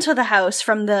into the house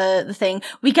from the thing,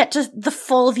 we get to the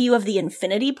full view of the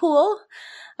infinity pool.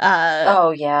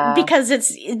 Oh yeah, because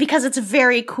it's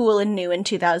very cool and new in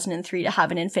 2003 to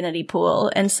have an infinity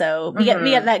pool, and so we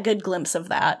get that good glimpse of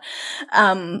that.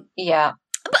 Yeah.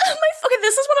 But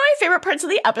this is one of my favorite parts of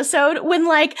the episode when,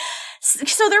 like,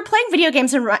 so they're playing video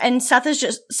games and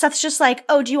Seth's just like,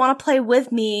 "Oh, do you want to play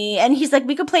with me?" And he's like,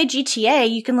 "We could play GTA.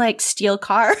 You can like steal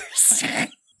cars."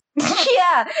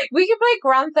 Yeah, we can play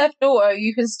Grand Theft Auto.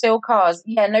 You can steal cars.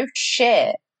 Yeah, no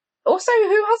shit. Also,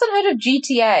 who hasn't heard of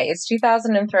GTA? It's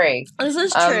 2003. This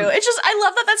is true. It's just, I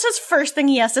love that that's his first thing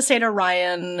he has to say to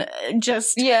Ryan.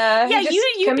 Just, yeah,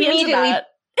 you'd be into that.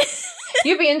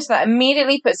 You'd be into that.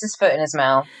 Immediately puts his foot in his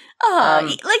mouth.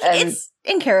 It's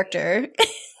in character.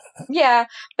 Yeah,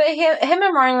 but him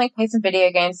and Ryan like play some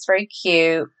video games. It's very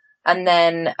cute. And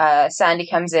then Sandy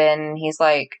comes in. He's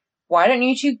like, "Why don't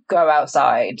you two go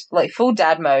outside?" Like full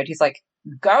dad mode. He's like,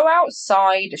 "Go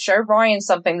outside, show Ryan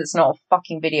something that's not a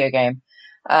fucking video game."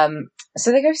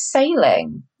 So they go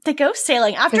sailing.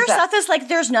 After Seth is like,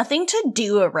 "There's nothing to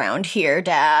do around here,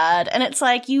 Dad." And it's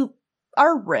like, you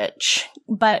are rich,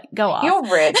 but go off. You're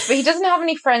rich, but he doesn't have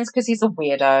any friends because he's a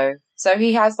weirdo. So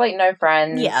he has like no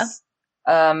friends. Yeah.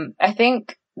 I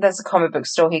think there's a comic book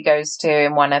store he goes to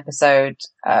in one episode.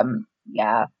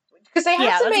 Yeah. Because they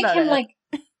have to make him like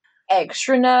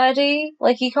extra nerdy.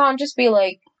 Like he can't just be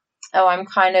like, "Oh, I'm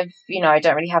kind of, I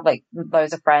don't really have, like,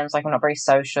 loads of friends, like, I'm not very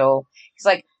social." He's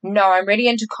like, "No, I'm really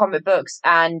into comic books,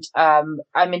 and,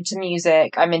 I'm into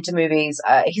music, I'm into movies."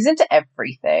 He's into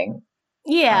everything.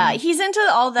 Yeah, he's into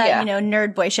all that,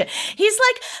 nerd boy shit. He's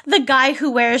like the guy who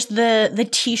wears the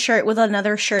t-shirt with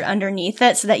another shirt underneath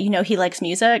it so that he likes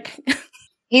music.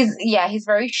 He's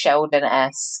very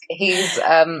Sheldon-esque. He's,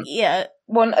 yeah.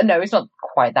 Well, no, he's not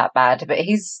quite that bad, but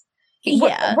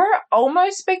we're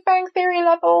almost Big Bang Theory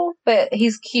level, but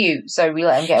he's cute, so we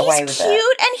let him get away with it. He's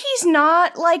cute, and he's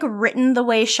not, like, written the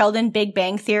way Sheldon Big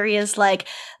Bang Theory is, like,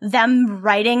 them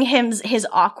writing his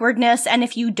awkwardness, and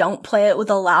if you don't play it with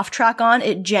a laugh track on,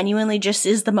 it genuinely just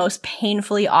is the most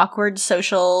painfully awkward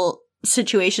social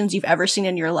situations you've ever seen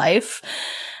in your life.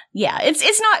 Yeah,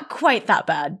 it's not quite that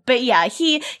bad, but yeah,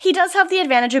 he does have the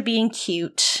advantage of being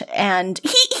cute, and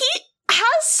he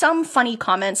has some funny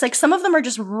comments. Like, some of them are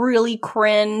just really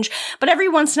cringe, but every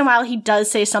once in a while he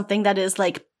does say something that is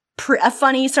like a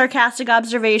funny sarcastic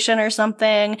observation or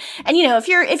something. And if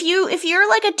you're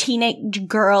like a teenage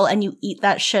girl and you eat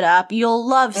that shit up, you'll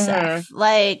love Seth.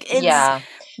 Like, it's,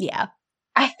 yeah.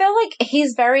 I feel like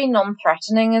he's very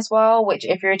non-threatening as well, which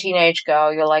if you're a teenage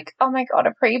girl, you're like, "Oh my god,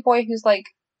 a pretty boy who's like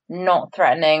not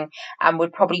threatening and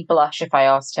would probably blush if I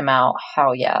asked him out."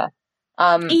 Hell yeah.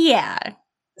 Yeah.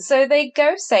 So they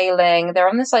go sailing. They're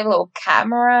on this like little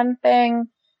catamaran thing,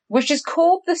 which is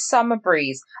called the Summer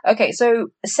Breeze. Okay, so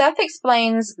Seth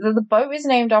explains that the boat is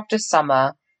named after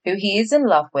Summer, who he is in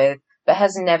love with, but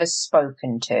has never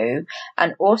spoken to.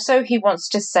 And also he wants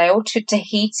to sail to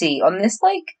Tahiti on this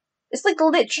like, it's like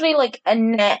literally like a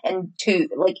net and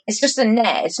it's just a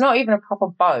net. It's not even a proper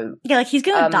boat. Yeah, like he's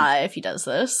gonna die if he does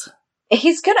this. And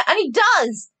he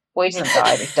does! Well, he doesn't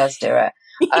die, but he does do it.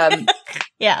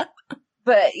 Yeah.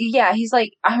 But yeah, he's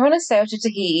like, "I want to sail to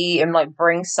Tahiti and like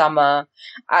bring Summer."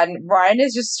 And Ryan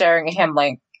is just staring at him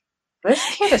like,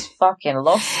 this kid has fucking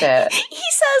lost it. He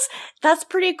says, "That's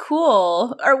pretty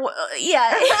cool." Or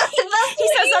yeah, he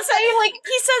says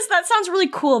that sounds really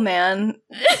cool, man.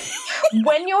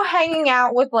 When you're hanging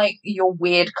out with like your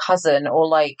weird cousin or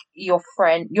like your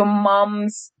friend, your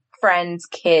mum's friend's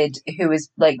kid who is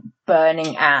like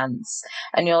burning ants,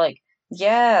 and you're like,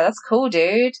 "Yeah, that's cool,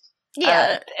 dude."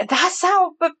 Yeah. That's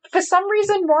how, but for some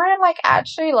reason, Ryan, like,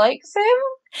 actually likes him.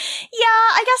 Yeah,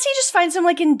 I guess he just finds him,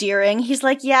 like, endearing. He's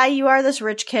like, "Yeah, you are this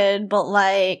rich kid, but,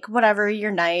 like, whatever,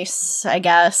 you're nice, I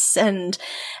guess." And,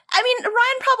 I mean,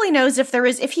 Ryan probably knows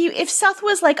if Seth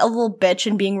was, like, a little bitch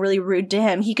and being really rude to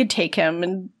him, he could take him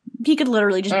and He could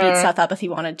literally just beat Seth up if he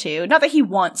wanted to. Not that he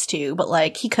wants to, but,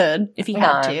 like, he could if he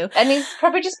had to. And he's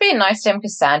probably just being nice to him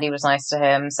because Sandy was nice to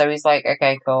him, so he's like,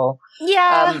 okay, cool.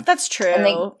 Yeah, that's true.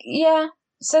 And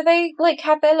so they, like,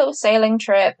 have their little sailing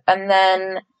trip, and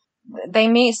then they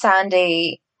meet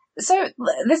Sandy. So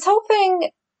this whole thing,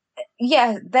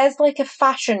 there's, like, a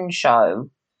fashion show.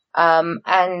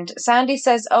 And Sandy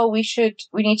says, we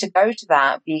need to go to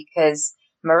that because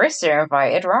Marissa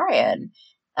invited Ryan.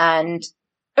 And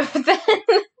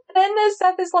then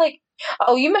Seth is like,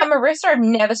 oh, you met Marissa? I've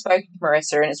never spoken to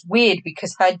Marissa, and it's weird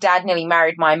because her dad nearly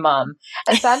married my mum.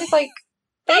 And Sandy's like,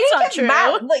 that's not true.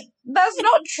 Like, that's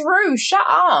not true. Shut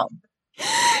up.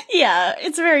 Yeah,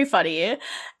 it's very funny.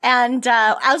 And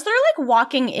as they're, like,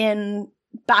 walking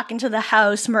back into the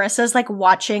house, Marissa's, like,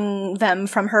 watching them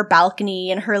from her balcony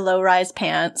in her low-rise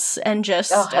pants and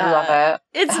just... Oh, I love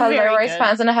it. It's her very low-rise good.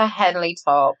 pants and her Henley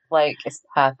top. Like, it's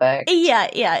perfect. Yeah.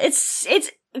 It's...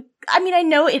 I mean, I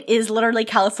know it is literally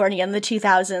California in the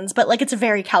 2000s, but, like, it's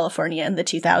very California in the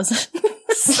 2000s.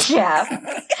 Yeah.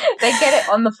 They get it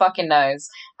on the fucking nose.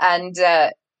 And,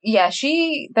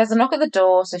 there's a knock at the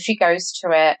door, so she goes to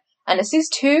it. And it's these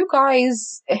two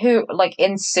guys who, like,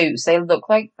 in suits. They look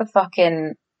like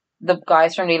the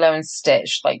guys from Lilo and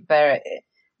Stitch. Like, they're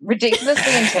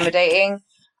ridiculously intimidating.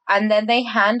 And then they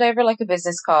hand over, like, a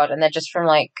business card, and they're just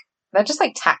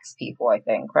tax people, I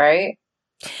think, right?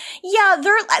 Yeah,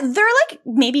 they're like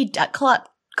maybe debt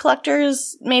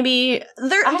collectors, maybe.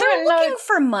 They're looking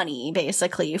for money,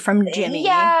 basically, from Jimmy.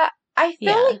 Yeah. I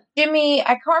feel like Jimmy,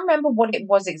 I can't remember what it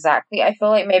was exactly. I feel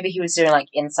like maybe he was doing, like,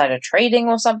 insider trading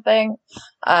or something.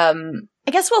 I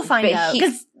guess we'll find out.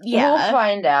 We'll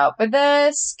find out. But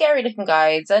they're scary looking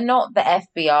guys. They're not the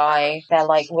FBI. They're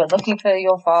like, we're looking for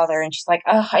your father. And she's like,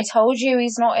 oh, I told you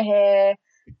he's not here.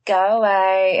 Go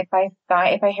away.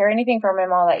 If I hear anything from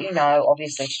him, I'll let you know.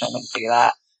 Obviously, she's not going to do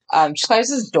that. She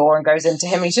closes the door and goes into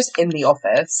him. He's just in the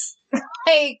office.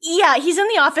 Yeah, he's in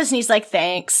the office and he's like,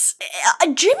 thanks.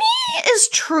 Jimmy is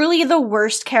truly the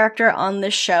worst character on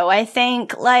this show, I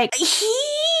think. Like,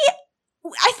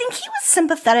 I think he was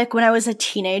sympathetic when I was a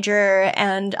teenager,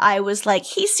 and I was like,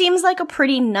 he seems like a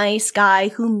pretty nice guy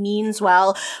who means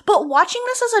well. But watching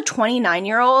this as a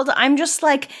 29-year-old, I'm just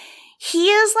like, he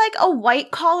is like a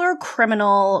white-collar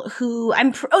criminal who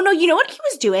you know what he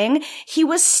was doing? He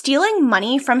was stealing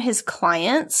money from his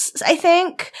clients, I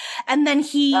think, and then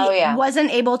he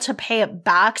wasn't able to pay it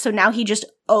back, so now he just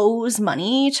owes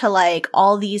money to, like,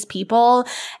 all these people,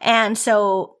 and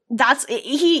so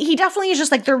he definitely is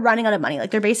just like, they're running out of money, like,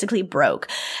 they're basically broke.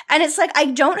 And it's like, I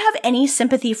don't have any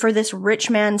sympathy for this rich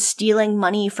man stealing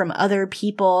money from other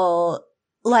people,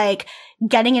 like,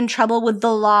 getting in trouble with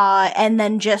the law, and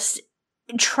then just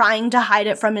trying to hide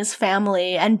it from his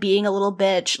family and being a little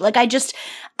bitch. Like, I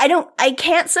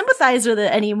can't sympathize with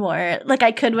it anymore like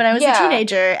I could when I was a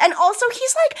teenager. And also,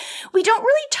 he's like, we don't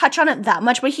really touch on it that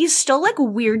much, but he's still, like,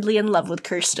 weirdly in love with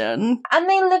Kirsten. And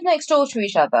they live next door to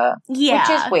each other. Yeah.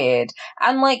 Which is weird.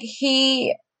 And, like,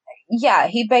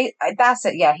 that's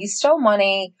it. Yeah, he stole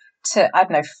money to, I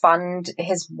don't know, fund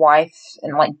his wife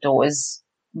and, like, daughter's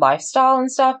lifestyle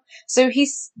and stuff. So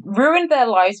he's ruined their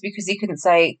lives because he couldn't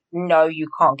say, no, you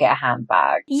can't get a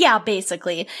handbag. Yeah,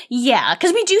 basically. Yeah,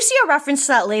 because we do see a reference to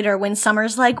that later when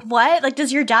Summer's like, what? Like,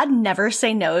 does your dad never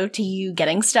say no to you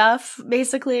getting stuff,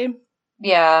 basically?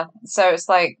 Yeah, so it's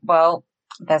like, well,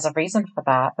 there's a reason for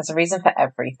that. There's a reason for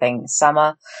everything,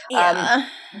 Summer. Yeah.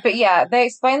 But yeah, they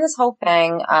explain this whole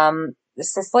thing.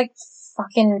 It's this, like,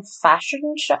 fucking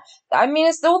fashion show. I mean,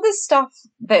 it's all this stuff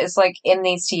that is, like, in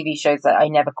these TV shows that I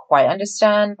never quite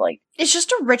understand. Like, it's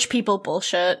just a rich people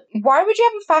bullshit. Why would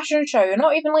you have a fashion show? You're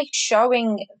not even, like,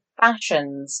 showing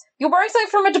fashions. You're wearing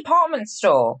something from a department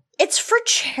store. It's for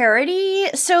charity.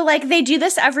 So, like, they do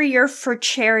this every year for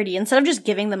charity. Instead of just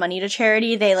giving the money to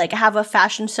charity, they, like, have a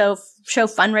fashion show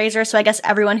fundraiser. So I guess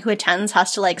everyone who attends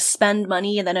has to, like, spend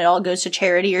money, and then it all goes to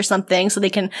charity or something, so they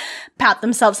can pat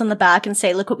themselves on the back and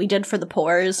say, look what we did for the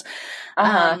poors.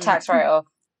 Tax write-off.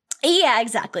 Yeah,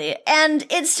 exactly. And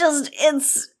it's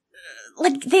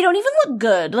like, they don't even look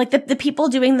good. Like, the people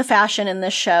doing the fashion in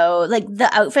this show, like, the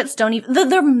outfits don't even,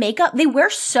 their makeup, they wear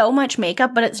so much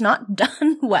makeup, but it's not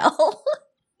done well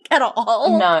at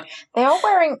all. No, they are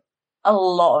wearing a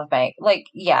lot of makeup. Like,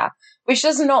 yeah, which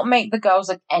does not make the girls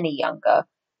look any younger.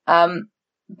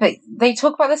 But they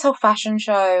talk about this whole fashion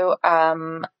show.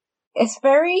 It's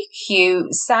very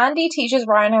cute. Sandy teaches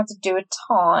Ryan how to do a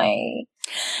tie.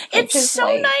 It's so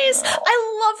nice.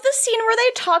 I love the scene where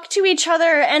they talk to each other,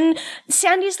 and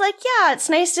Sandy's like, yeah, it's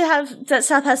nice to have that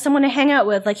Seth has someone to hang out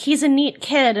with. Like, he's a neat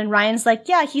kid. And Ryan's like,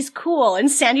 yeah, he's cool. And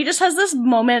Sandy just has this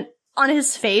moment on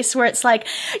his face where it's like,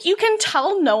 you can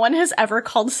tell no one has ever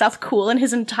called Seth cool in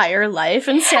his entire life,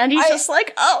 and Sandy's just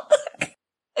like, oh.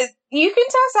 You can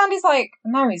tell Sandy's like,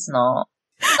 no, he's not.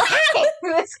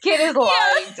 This kid is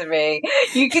lying to me.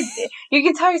 You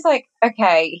can tell he's like,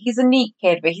 okay, he's a neat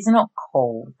kid, but he's not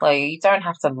cool. Like, you don't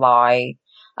have to lie.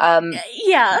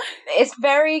 Yeah. It's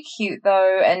very cute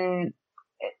though, and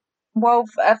well,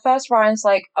 at first Ryan's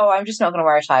like, oh, I'm just not going to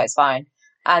wear a tie, it's fine.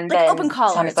 And like, then open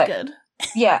collar, Sandy's it's like, good.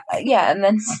 Yeah, and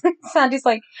then Sandy's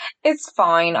like, it's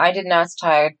fine, I didn't know how to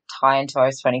tie a tie until I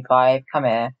was 25, come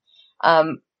here.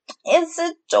 It's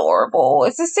adorable.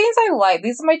 It's the scenes I like.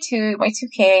 These are my two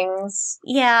kings.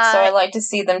 Yeah. So I like to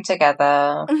see them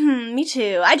together. Mm-hmm, me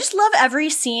too. I just love every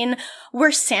scene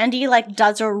where Sandy, like,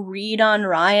 does a read on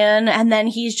Ryan, and then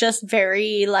he's just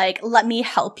very, like, let me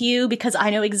help you because I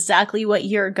know exactly what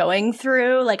you're going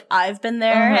through. Like, I've been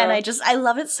there, and I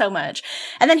love it so much.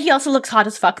 And then he also looks hot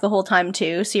as fuck the whole time,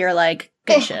 too, so you're like,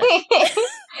 good shit.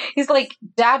 He's like,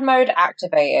 dad mode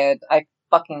activated. I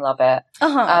fucking love it.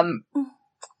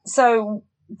 So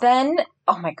then,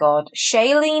 oh my god,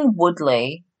 Shailene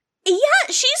Woodley. Yeah,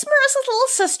 she's Marissa's little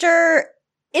sister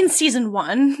in season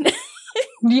 1.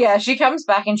 Yeah, she comes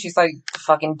back and she's like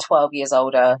fucking 12 years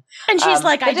older. And she's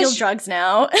like, I deal drugs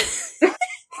now.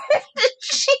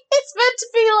 She is meant to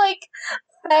be like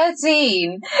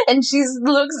 13, and she's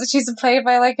played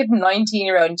by like a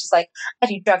 19-year-old, and she's like, I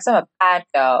do drugs, I'm a bad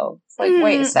girl. It's like,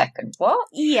 wait a second, what?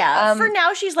 Yeah, for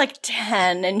now she's like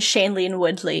 10, and Shailene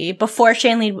Woodley, before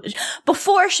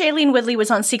Shailene Woodley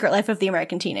was on Secret Life of the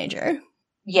American Teenager.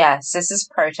 Yes, this is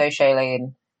proto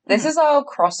Shailene. This is our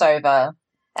crossover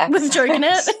episode. With Jerkin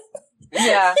it.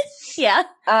 Yeah. Yeah.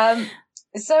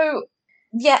 So,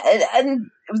 yeah, and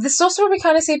this is also where we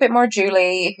kind of see a bit more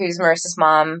Julie, who's Marissa's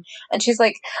mom, and she's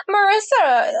like,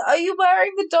 Marissa, are you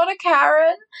wearing the Donna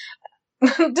Karen?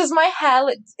 Is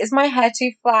my hair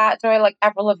too flat? Do I like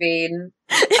Avril Lavigne?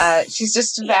 She's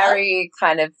just very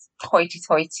kind of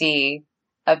hoity-toity,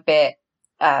 a bit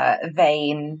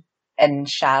vain and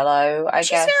shallow, I guess.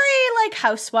 She's very like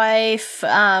housewife.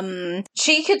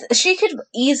 She could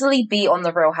easily be on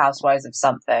the Real Housewives of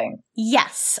something.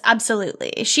 Yes,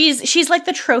 absolutely. She's like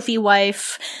the trophy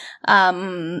wife.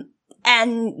 And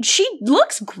she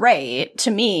looks great to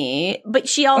me, but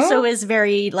she also is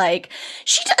very like,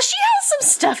 she has some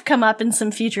stuff come up in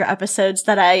some future episodes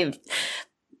that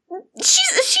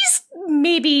she's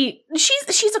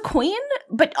a queen,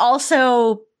 but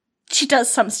also she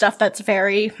does some stuff that's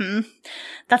very,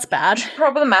 that's bad.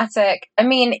 Problematic. I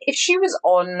mean, if she was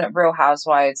on Real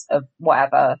Housewives of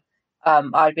whatever,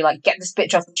 I'd be like, get this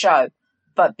bitch off the show.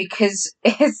 But because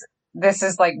this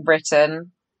is like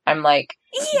Britain, I'm like,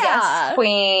 yes,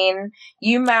 queen,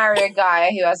 you marry a guy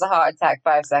who has a heart attack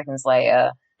 5 seconds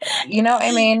later. You know what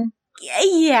I mean?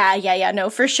 Yeah, no,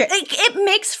 for sure. It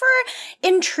makes for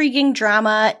intriguing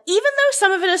drama, even though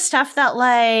some of it is stuff that,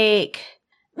 like,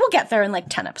 we'll get there in, like,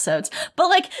 10 episodes. But,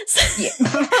 like, she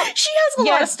has a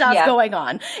lot of stuff going on.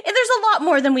 And there's a lot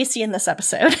more than we see in this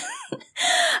episode.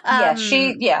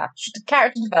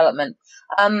 Character development.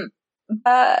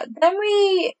 But then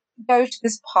we go to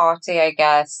this party, I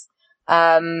guess.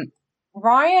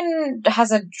 Ryan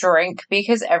has a drink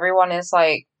because everyone is,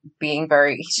 like,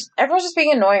 everyone's just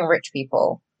being annoying rich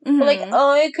people. They're like,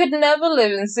 oh, I could never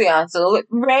live in Seattle. It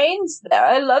rains there.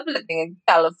 I love living in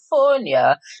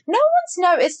California. No one's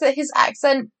noticed that his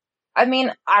accent, I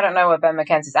mean, I don't know where Ben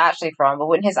McKenzie's actually from, but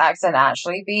wouldn't his accent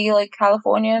actually be, like,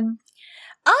 Californian?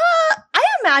 I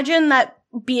imagine that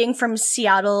being from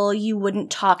Seattle, you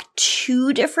wouldn't talk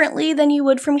too differently than you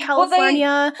would from California.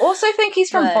 Well, they also think he's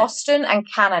from Boston and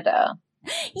Canada.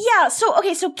 Yeah, so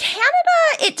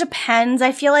Canada, it depends.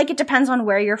 I feel like it depends on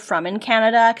where you're from in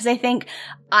Canada, because I think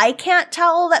I can't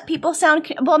tell that people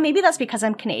sound, well, maybe that's because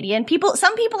I'm Canadian.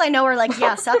 Some people I know are like,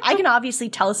 yeah, Seth, I can obviously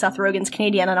tell Seth Rogen's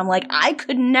Canadian, and I'm like, I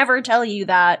could never tell you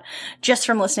that just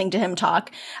from listening to him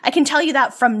talk. I can tell you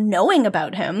that from knowing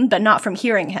about him, but not from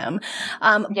hearing him.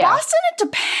 Boston, it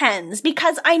depends,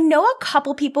 because I know a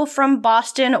couple people from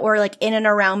Boston or like in and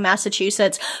around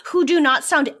Massachusetts who do not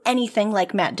sound anything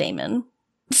like Matt Damon.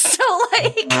 So,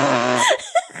 like,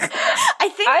 I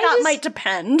think that might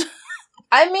depend.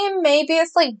 I mean, maybe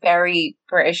it's, like, very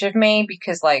British of me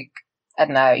because, like, I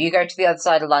don't know, you go to the other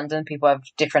side of London, people have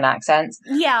different accents.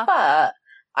 Yeah. But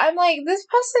I'm like, this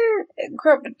person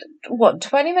grew up,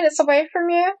 20 minutes away from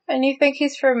you? And you think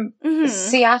he's from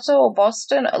Seattle or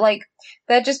Boston? Like,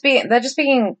 they're just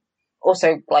being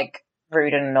also, like,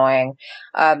 rude and annoying.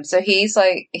 So he's,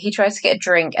 like, he tries to get a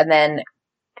drink, and then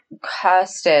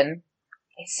Kirsten...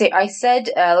 See, I said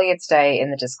earlier today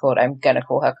in the Discord, I'm gonna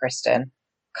call her Kristen.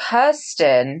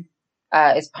 Kirsten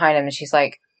is behind him, and she's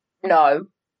like, No.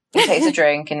 He takes a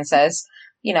drink and says,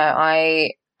 you know,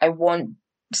 I want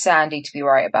Sandy to be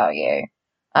right about you.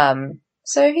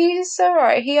 So he's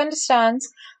alright, he understands.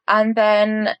 And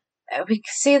then we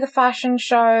see the fashion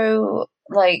show,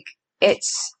 like,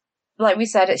 it's, like we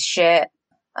said, it's shit.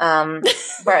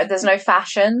 Where there's no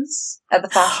fashions at the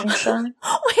fashion show. Wait.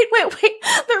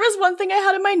 There was one thing I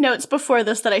had in my notes before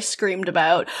this that I screamed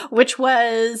about, which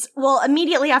was, well,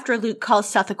 immediately after Luke calls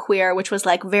Seth a queer, which was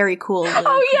like, very cool, Luke.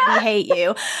 Oh, yeah. We hate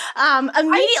you.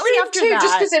 Immediately after too, that.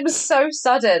 just because it was so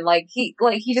sudden. Like, he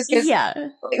just goes, yeah.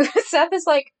 Seth is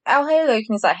like, oh, hey, Luke.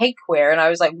 And he's like, hey, queer. And I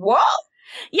was like, what?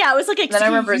 Yeah, I was like,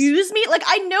 excuse me? Like,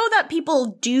 I know that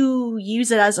people do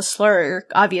use it as a slur,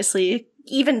 obviously,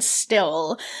 even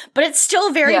still, but it's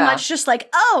still very much just like,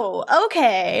 oh,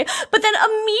 okay. But then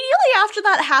immediately after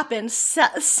that happens,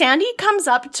 Sandy comes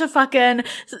up to fucking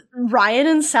Ryan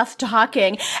and Seth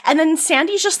talking, and then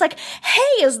Sandy's just like,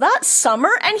 hey, is that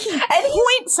Summer? And he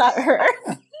points at her.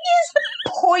 He's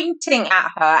pointing at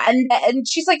her, and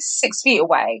she's like 6 feet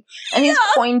away, and he's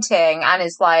pointing and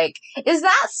is like, is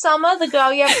that Summer, the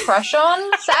girl you have a crush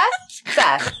on,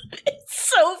 Seth?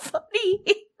 It's so funny.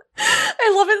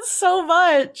 I love it so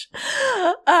much.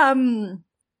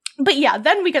 But yeah,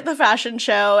 then we get the fashion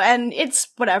show, and it's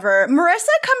whatever. Marissa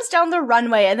comes down the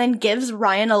runway and then gives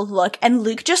Ryan a look, and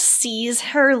Luke just sees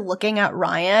her looking at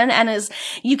Ryan, and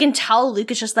you can tell Luke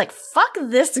is just like, fuck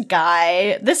this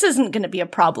guy. This isn't going to be a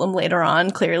problem later on,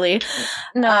 clearly.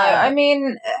 No, I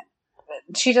mean,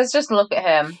 she does just look at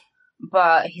him,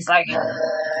 but he's like,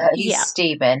 he's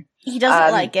steaming. He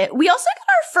doesn't like it. We also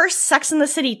got our first Sex and the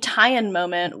City tie-in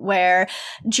moment where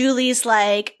Julie's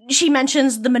like, she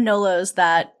mentions the Manolos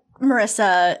that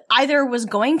Marissa either was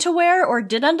going to wear or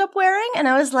did end up wearing, and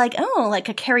I was like, oh, like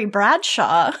a Carrie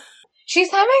Bradshaw. She's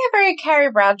having a very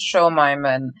Carrie Bradshaw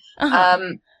moment.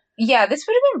 Yeah, this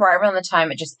would have been right around the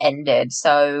time it just ended,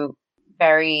 so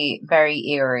very, very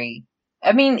eerie.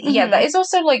 I mean, that is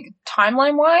also, like,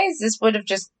 timeline-wise, this would have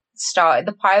just started.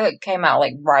 The pilot came out,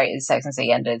 like, right as Sex and the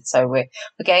City ended, so we're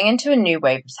getting into a new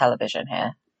wave of television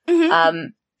here.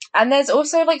 And there's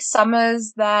also, like,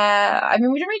 Summer's there. I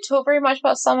mean, we didn't really talk very much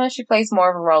about Summer. She plays more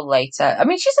of a role later. I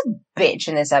mean, she's a bitch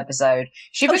in this episode.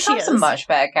 She becomes a much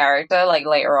better character, like,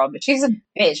 later on, but she's a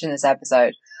bitch in this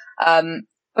episode.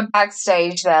 But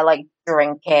backstage, they're, like,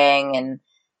 drinking and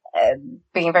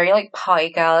being very, like,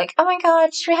 party girl, like, oh my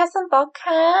god, should we have some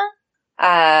vodka?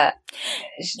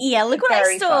 Yeah, look what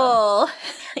I stole. Oh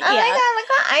my god, look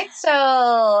what I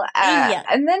stole.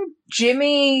 And then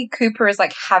Jimmy Cooper is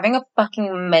like having a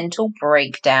fucking mental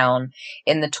breakdown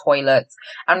in the toilets,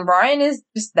 and Ryan is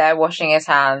just there washing his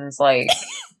hands, like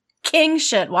king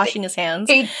shit, washing his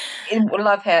hands. He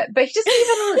love it, but he doesn't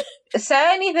even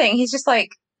say anything. He's just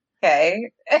like, okay,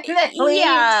 and then leaves.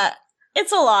 Yeah,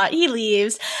 it's a lot. He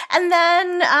leaves, and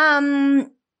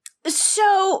then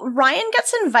so Ryan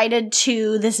gets invited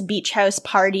to this beach house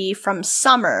party from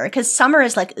Summer, because Summer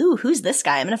is like, ooh, who's this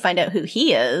guy? I'm going to find out who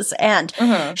he is. And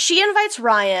she invites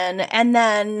Ryan, and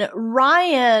then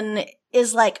Ryan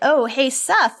is like, oh, hey,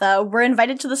 Seth, we're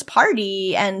invited to this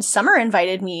party, and Summer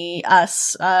invited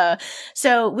us,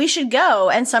 so we should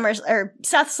go. And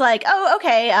Seth's like, oh,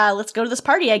 okay, let's go to this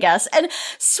party, I guess. And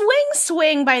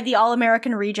Swing by the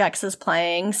All-American Rejects is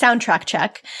playing, soundtrack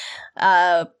check,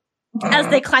 as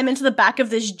they climb into the back of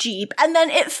this Jeep. And then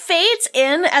it fades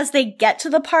in as they get to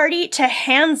the party to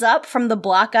Hands Up from the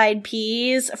Black Eyed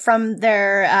Peas from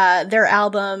their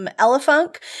album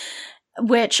Elefunk,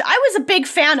 which I was a big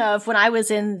fan of when I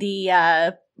was in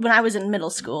middle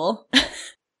school.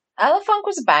 Elefunk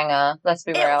was a banger, let's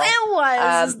be real. It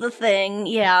was the thing,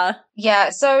 yeah.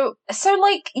 Yeah, so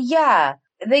like, yeah,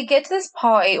 they get to this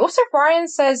party. Also, Ryan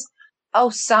says, oh,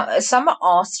 Summer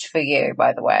asked for you,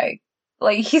 by the way.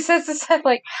 Like, he says this,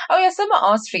 like, oh yeah, Summer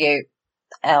asked for you.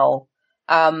 Don't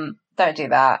do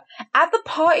that. At the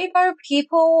party, though,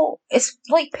 it's,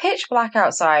 like, pitch black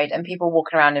outside and people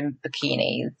walking around in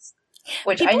bikinis.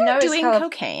 Which people I know are doing is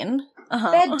cocaine.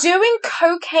 They're doing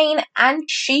cocaine and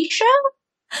shisha?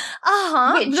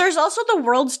 There's also the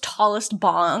world's tallest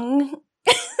bong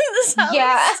in this house.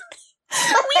 Yeah.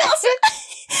 We also...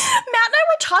 Matt and I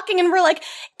were talking and we're like,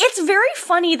 it's very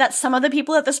funny that some of the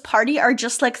people at this party are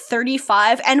just like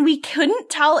 35, and we couldn't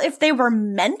tell if they were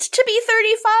meant to be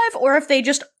 35 or if they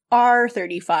just are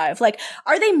 35. Like,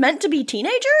 are they meant to be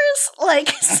teenagers? Like,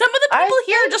 some of the people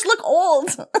here just look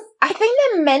old. I think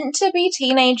they're meant to be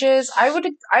teenagers. I would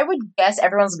guess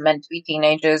everyone's meant to be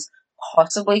teenagers,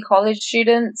 possibly college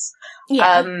students.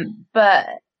 Yeah. But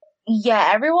yeah,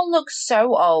 everyone looks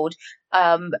so old.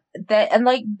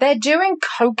 They're doing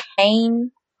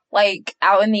cocaine, like,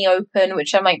 out in the open,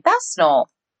 which I'm like, that's not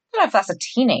don't know if that's a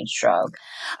teenage drug.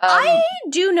 I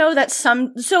do know that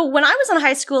so when I was in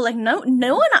high school, like no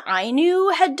one I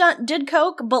knew did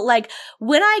coke, but like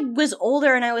when I was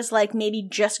older and I was like maybe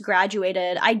just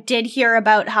graduated, I did hear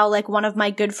about how like one of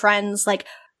my good friends, like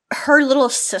her little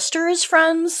sister's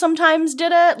friends sometimes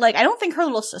did it. Like I don't think her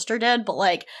little sister did, but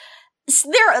like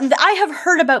I have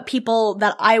heard about people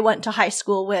that I went to high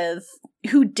school with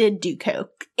who did do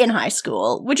coke in high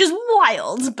school, which is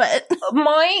wild, but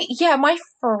my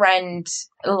friend,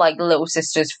 like, little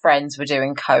sister's friends were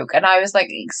doing coke, and I was like,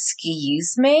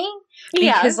 excuse me?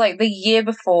 Because, like, the year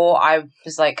before, I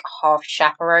was, like, half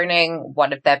chaperoning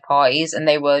one of their parties, and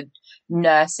they were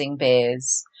nursing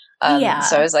beers.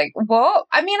 So I was like, what?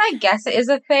 I mean, I guess it is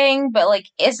a thing, but, like,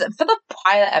 is it for the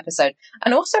pilot episode?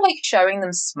 And also, like, showing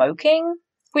them smoking,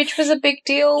 which was a big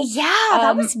deal. Yeah,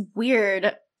 that was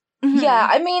weird. Mm-hmm. Yeah,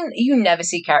 I mean, you never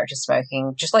see characters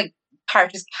smoking, just, like,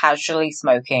 characters casually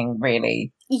smoking,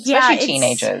 really. Yeah, especially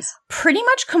teenagers. Pretty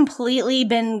much completely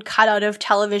been cut out of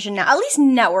television now, at least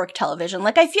network television.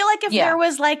 Like, I feel like if there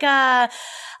was like a,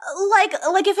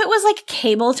 like if it was like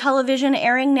cable television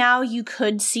airing now, you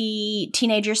could see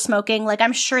teenagers smoking. Like,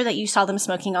 I'm sure that you saw them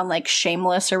smoking on like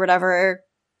Shameless or whatever,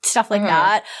 stuff like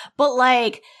that. But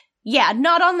like, yeah,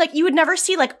 not on like, you would never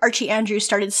see like Archie Andrews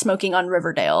started smoking on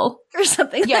Riverdale or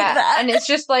something like that. And it's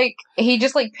just like, he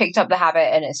just like picked up the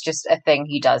habit and it's just a thing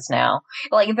he does now.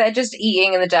 Like, they're just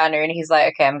eating in the diner and he's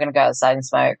like, okay, I'm gonna go outside and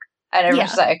smoke. And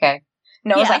everyone's just like, okay.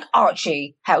 No one's like,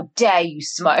 Archie, how dare you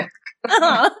smoke?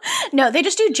 No, they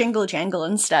just do Jingle Jangle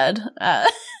instead.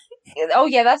 Oh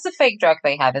yeah, that's the fake drug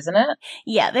they have, isn't it?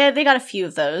 Yeah, they got a few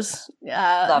of those.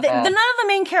 None of the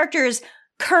main characters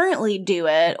currently do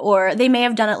it, or they may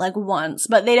have done it like once,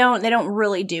 but they don't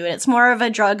really do it. It's more of a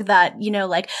drug that, you know,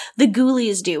 like the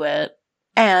Ghoulies do it,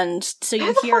 and so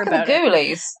you hear about the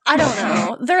Ghoulies? I don't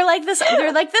know. They're like this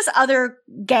other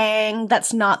gang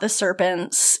that's not the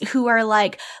Serpents, who are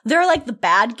like, they're like the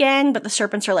bad gang, but the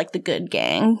Serpents are like the good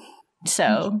gang.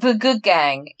 So the good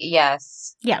gang,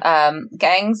 yes. Yeah.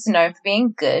 Gangs known for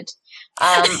being good.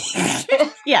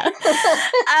 Yeah.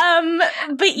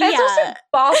 But there's also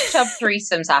bathtub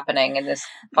threesomes happening in this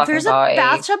fucking There's party. a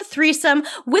bathtub threesome.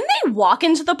 When they walk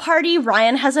into the party,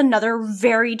 Ryan has another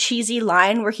very cheesy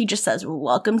line where he just says,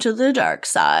 "Welcome to the dark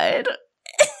side."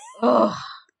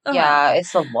 Yeah,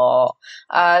 it's a lot.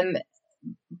 And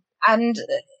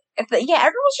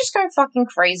everyone's just going fucking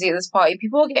crazy at this party.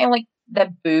 People are getting like their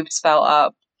boobs felt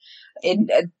up in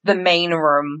the main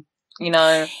room, you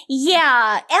know?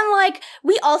 Yeah, and like,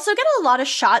 we also get a lot of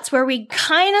shots where we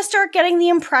kind of start getting the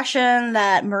impression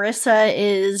that Marissa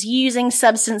is using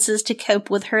substances to cope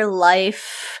with her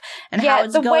life and how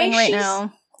it's going right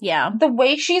now. Yeah. The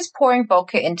way she's pouring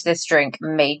vodka into this drink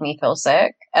made me feel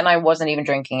sick, and I wasn't even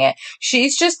drinking it.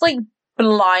 She's just like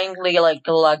blindly like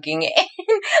glugging it in.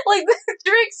 Like, the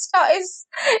drink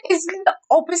is the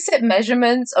opposite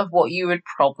measurements of what you would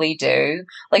probably do.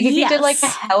 Like, if you did like a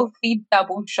healthy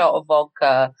double shot of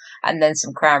vodka and then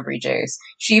some cranberry juice,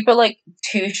 she put like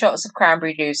 2 shots of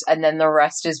cranberry juice and then the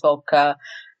rest is vodka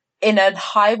in a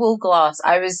highball glass.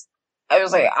 I was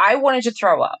like, I wanted to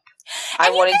throw up. I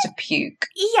wanted to puke.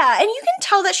 Yeah, and you can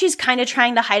tell that she's kind of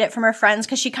trying to hide it from her friends,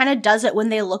 because she kind of does it when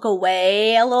they look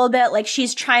away a little bit. Like,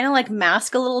 she's trying to like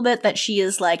mask a little bit that she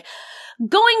is like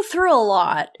going through a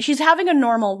lot. She's having a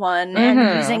normal one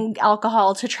and using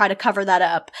alcohol to try to cover that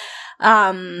up.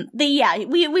 But yeah,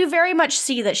 we very much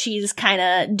see that she's kind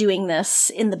of doing this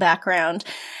in the background.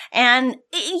 And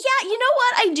yeah, you know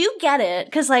what? I do get it.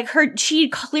 Cause like she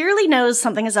clearly knows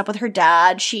something is up with her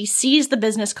dad. She sees the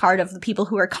business card of the people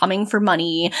who are coming for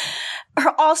money.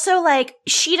 Also, like,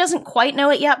 she doesn't quite know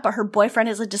it yet, but her boyfriend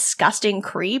is a disgusting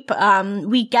creep.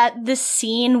 We get this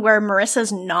scene where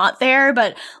Marissa's not there,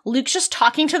 but Luke's just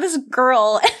talking to this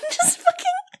girl and just fucking,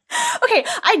 okay,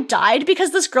 I died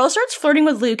because this girl starts flirting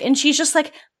with Luke and she's just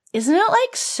like, isn't it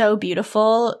like so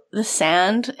beautiful, the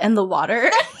sand and the water?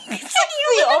 It's like,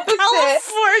 you live in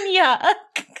California.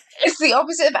 It's the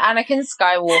opposite of Anakin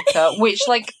Skywalker, which,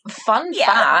 like, fun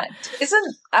fact,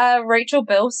 isn't Rachel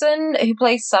Bilson, who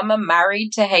plays Summer,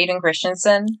 married to Hayden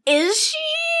Christensen? Is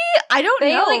she? I don't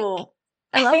know.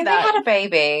 I think they had a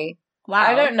baby. Wow.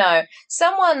 I don't know.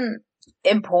 Someone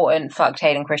important fucked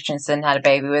Hayden Christensen, had a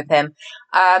baby with him.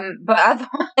 But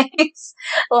otherwise,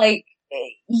 like,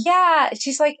 yeah,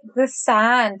 she's like the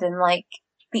sand and like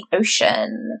the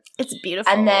ocean. It's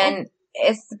beautiful. And then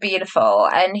it's beautiful.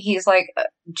 And he's like,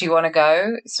 do you want to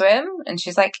go swim? And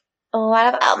she's like,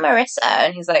 what about Marissa?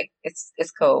 And he's like, it's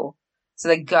cool. So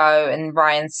they go, and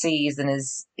Ryan sees and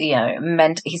is, you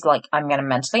know, he's like, I'm going to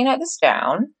mentally note this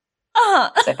down. So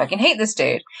I fucking hate this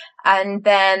dude. And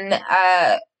then,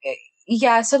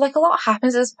 yeah, so like a lot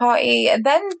happens at this party. And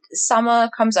then Summer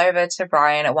comes over to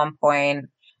Ryan at one point,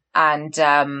 and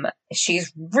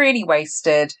she's really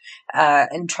wasted,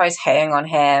 and tries hitting on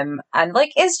him, and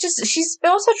like it's just she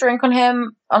spills her drink on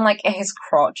him, on like his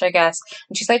crotch, I guess,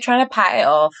 and she's like trying to pat it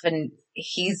off, and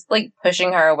he's like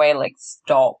pushing her away, like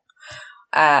stop.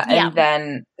 And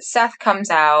then Seth comes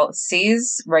out,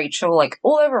 sees Rachel like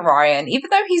all over Ryan, even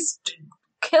though he's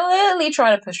clearly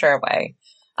trying to push her away.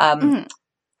 And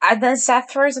then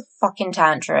Seth throws a fucking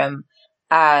tantrum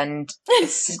and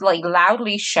like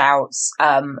loudly shouts,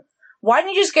 why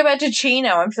don't you just go back to Chino?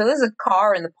 I'm sure there's a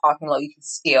car in the parking lot you can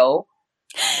steal.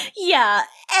 Yeah,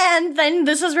 and then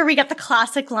this is where we get the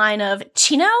classic line of,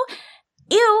 Chino?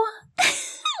 Ew.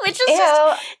 Which is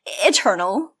just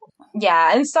eternal.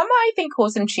 Yeah, and Summer, I think,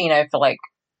 calls him Chino for like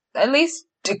at least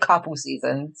a couple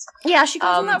seasons. Yeah, she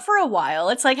calls him that for a while.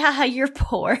 It's like, haha, you're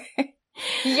poor.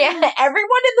 Yeah,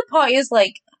 everyone in the party is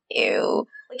like, ew.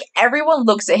 Like, everyone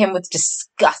looks at him with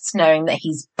disgust knowing that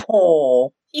he's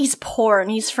poor. He's poor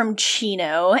and he's from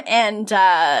Chino. And,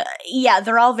 yeah,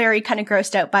 they're all very kind of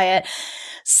grossed out by it.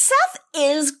 Seth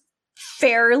is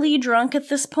fairly drunk at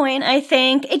this point, I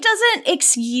think. It doesn't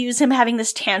excuse him having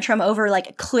this tantrum over,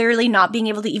 like, clearly not being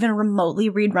able to even remotely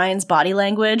read Ryan's body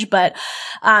language, but,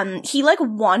 he, like,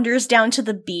 wanders down to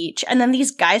the beach, and then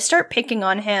these guys start picking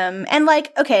on him, and,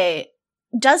 like, okay,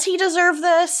 does he deserve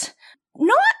this?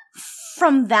 Not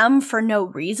from them for no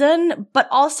reason, but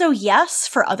also yes,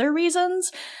 for other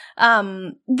reasons.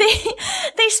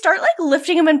 They start like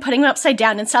lifting him and putting him upside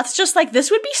down, and Seth's just like,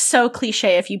 this would be so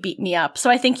cliche if you beat me up,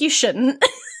 so I think you shouldn't.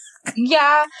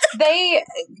 Yeah, I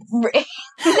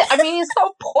mean, it's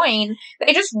no point.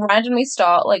 They just randomly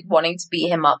start like wanting to beat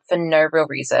him up for no real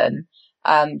reason.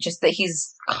 Just that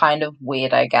he's kind of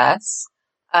weird, I guess.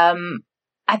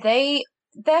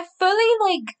 They're fully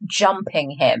like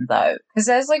jumping him though, because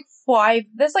there's like 4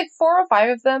 or 5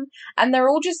 of them, and they're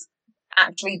all just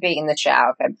actually beating the shit out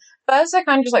of him. First, they're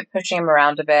kind of just like pushing him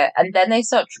around a bit, and then they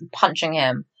start punching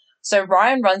him. So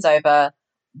Ryan runs over,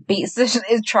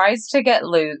 tries to get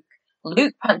Luke.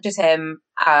 Luke punches him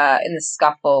in the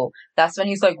scuffle. That's when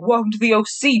he's like, "Welcome to the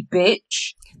OC,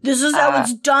 bitch. This is how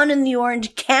it's done in the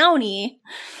Orange County."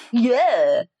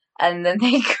 Yeah, and then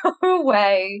they go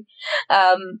away.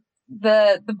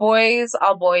 The boys,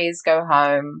 our boys, go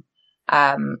home.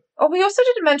 We also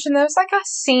didn't mention there was like a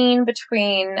scene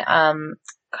between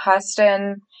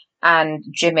Kirsten and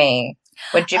Jimmy,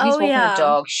 where Jimmy's walking the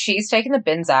dog. She's taking the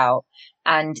bins out,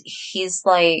 and he's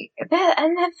like,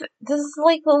 there's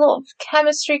like a lot of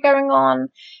chemistry going on,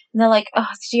 and they're like, "Oh,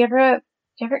 did you ever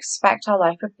expect our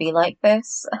life would be like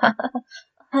this?"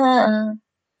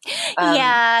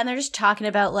 Yeah, and they're just talking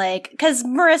about, like, because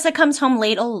Marissa comes home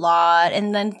late a lot,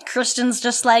 and then Kristen's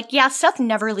just like, yeah, Seth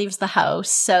never leaves the house,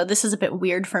 so this is a bit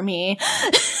weird for me.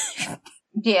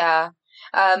 Yeah.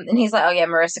 And he's like, oh yeah,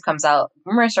 Marissa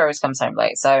always comes home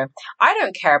late, so I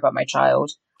don't care about my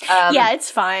child. Yeah, it's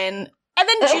fine. And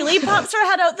then Julie pops her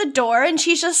head out the door, and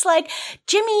she's just like,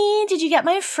 Jimmy, did you get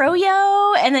my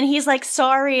froyo? And then he's like,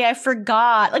 sorry, I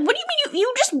forgot. Like, what do you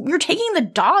mean you're taking the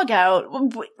dog out?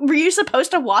 Were you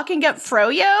supposed to walk and get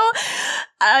froyo?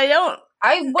 Where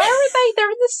are they?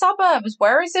 They're in the suburbs.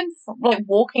 Where is in, like,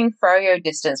 walking froyo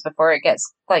distance before it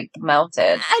gets, like,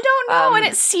 melted? I don't know, and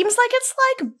it seems like it's,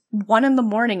 like, 1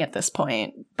 a.m. at this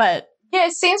point, but... Yeah,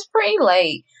 it seems pretty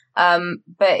late.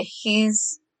 But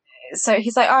he's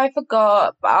like, oh, I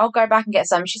forgot, but I'll go back and get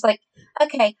some. She's like,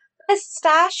 okay,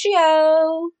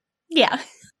 pistachio. Yeah.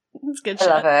 It's good shit.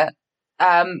 I love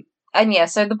it. And yeah,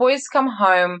 so the boys come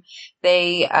home.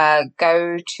 They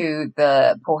go to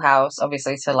the pool house,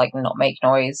 obviously, to like not make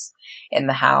noise in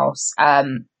the house.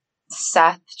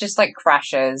 Seth just like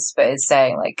crashes, but is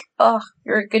saying like, oh,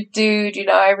 you're a good dude, you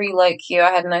know, I really like you,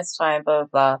 I had a nice time, blah, blah,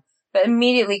 blah. But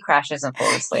immediately crashes and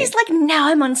falls asleep. He's like, now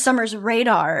I'm on Summer's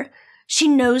radar. She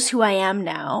knows who I am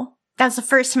now. That's the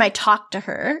first time I talked to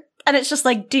her. And it's just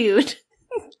like, dude,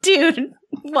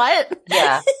 what?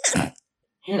 Yeah.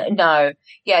 No.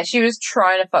 Yeah, she was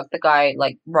trying to fuck the guy,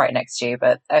 like, right next to you,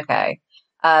 but okay.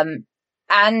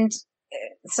 And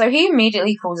so he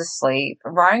immediately falls asleep.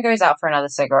 Ryan goes out for another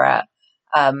cigarette.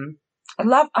 I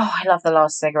love the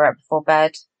last cigarette before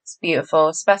bed. It's beautiful.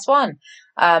 It's the best one.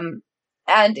 And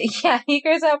yeah, he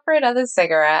goes out for another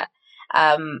cigarette.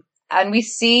 And we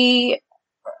see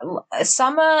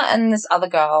Summer and this other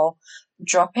girl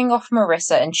dropping off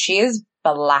Marissa, and she is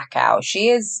blackout. She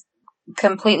is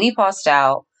completely passed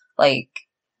out. Like,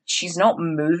 she's not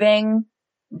moving.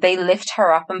 They lift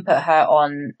her up and put her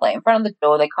on, like, in front of the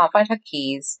door. They can't find her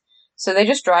keys, so they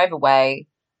just drive away.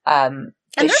 And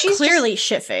they're clearly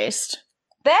shit-faced.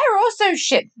 they're also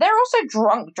shit. They're also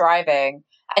drunk driving.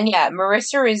 And yeah,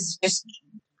 Marissa is just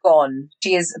gone.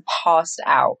 She is passed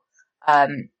out.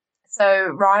 So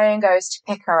Ryan goes to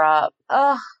pick her up.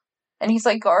 Ugh. And he's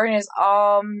like got her in his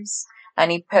arms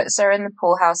and he puts her in the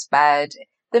pool house bed.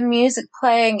 The music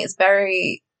playing is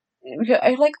very,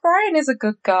 like, Ryan is a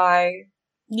good guy.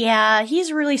 Yeah,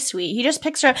 he's really sweet. He just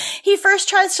picks her up. He first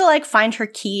tries to, like, find her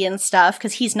key and stuff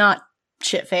because he's not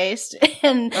shit-faced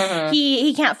and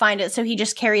he can't find it, so he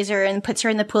just carries her and puts her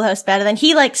in the pool house bed, and then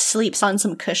he, like, sleeps on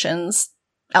some cushions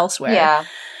elsewhere. Yeah,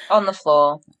 on the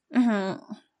floor.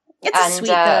 It's sweet,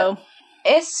 though.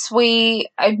 It's sweet.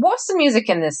 What's the music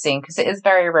in this scene? Because it is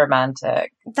very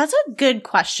romantic. That's a good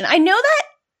question. I know that,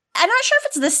 I'm not sure if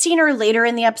it's this scene or later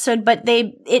in the episode, but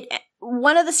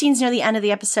one of the scenes near the end of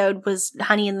the episode was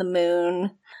Honey in the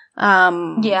Moon.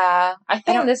 Yeah, I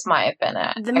think this might have been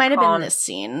it. It might have been this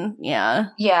scene, yeah.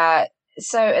 Yeah,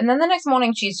 so, and then the next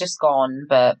morning she's just gone,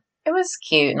 but it was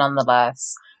cute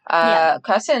nonetheless.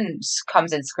 Kirsten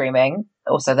comes in screaming,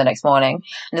 also the next morning,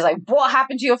 and is like, what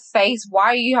happened to your face? Why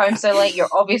are you home so late? You're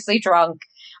obviously drunk.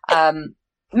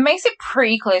 Makes it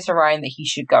pretty clear to Ryan that he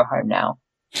should go home now.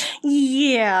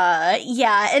 Yeah,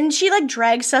 and she, like,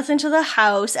 drags Seth into the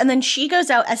house, and then she goes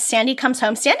out as Sandy comes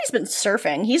home. Sandy's been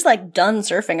surfing. He's, like, done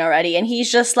surfing already, and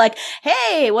he's just like,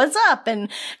 hey, what's up? And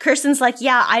Kirsten's like,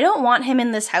 yeah, I don't want him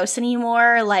in this house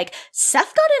anymore. Like,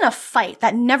 Seth got in a fight.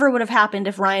 That never would have happened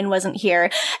if Ryan wasn't here.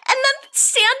 And then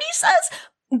Sandy says,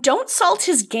 don't salt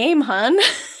his game, hun. Well,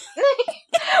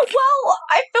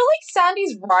 I feel like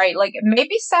Sandy's right. Like,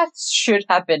 maybe Seth should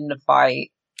have been in a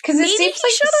fight. Because it seems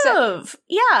like should have.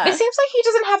 Yeah. It seems like he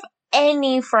doesn't have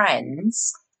any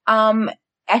friends. And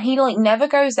he, like, never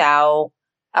goes out.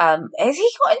 Has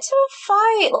he got into a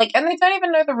fight? Like, and they don't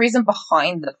even know the reason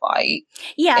behind the fight.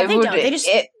 Yeah, they don't. They just,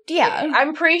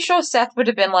 I'm pretty sure Seth would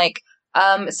have been like,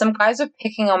 some guys were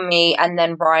picking on me and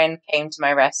then Ryan came to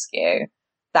my rescue.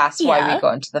 That's why we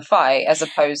got into the fight, as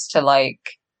opposed to, like,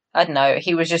 I don't know,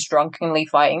 he was just drunkenly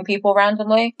fighting people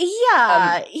randomly.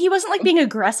 Yeah, he wasn't, like, being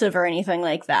aggressive or anything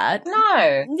like that.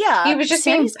 No. Yeah. He was just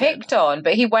being picked on,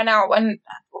 but he went out and,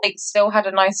 like, still had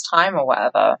a nice time or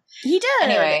whatever. He did.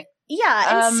 Anyway.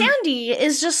 Yeah, and Sandy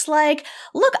is just like,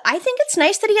 look, I think it's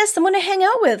nice that he has someone to hang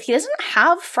out with. He doesn't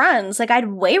have friends. Like,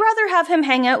 I'd way rather have him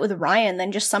hang out with Ryan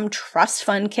than just some trust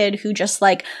fund kid who just,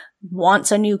 like,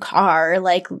 wants a new car.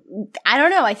 Like, I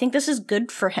don't know. I think this is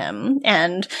good for him.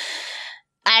 And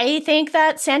I think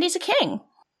that Sandy's a king.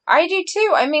 I do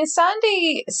too. I mean,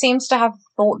 Sandy seems to have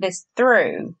thought this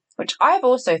through, which I've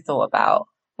also thought about,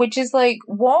 which is like,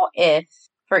 what if,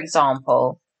 for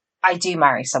example, I do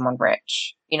marry someone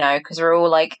rich, you know, because we're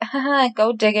all like,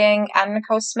 gold digging, and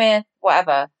Nicole Smith,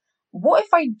 whatever. What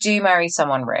if I do marry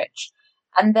someone rich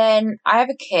and then I have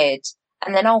a kid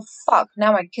and then, oh fuck,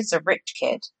 now my kid's a rich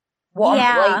kid? What?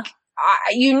 Yeah.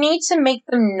 You need to make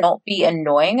them not be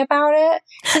annoying about it.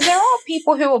 Because there are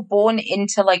people who are born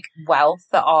into, like, wealth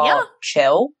that are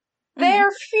chill.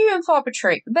 They're few and far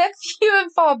between. They're few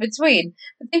and far between.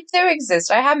 But they do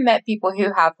exist. I have met people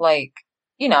who have, like,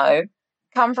 you know,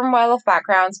 come from well-off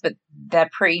backgrounds, but they're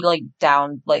pretty, like,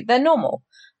 down, like, they're normal.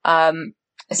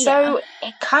 So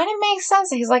it kind of makes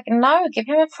sense. He's like, no, give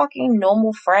him a fucking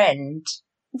normal friend.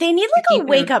 They need, like, a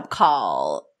wake-up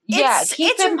call.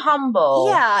 Keep him humble.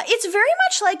 Yeah, it's very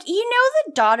much like, you know,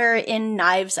 the daughter in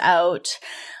Knives Out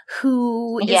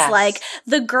who is like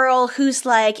the girl who's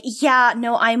like, yeah,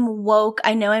 no, I'm woke.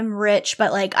 I know I'm rich,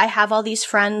 but like I have all these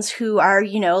friends who are,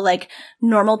 you know, like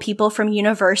normal people from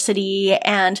university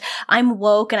and I'm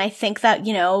woke and I think that,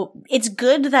 you know, it's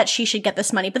good that she should get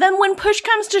this money. But then when push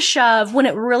comes to shove, when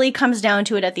it really comes down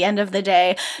to it at the end of the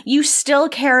day, you still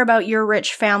care about your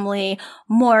rich family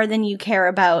more than you care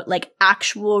about like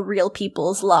actual real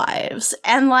people's lives.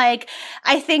 And like,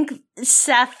 I think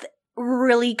Seth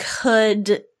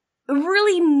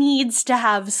really needs to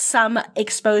have some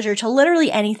exposure to literally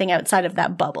anything outside of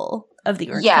that bubble of the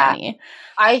Orange County.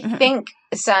 I think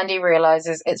Sandy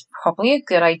realizes it's probably a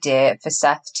good idea for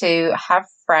Seth to have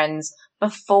friends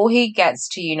before he gets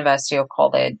to university or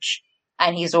college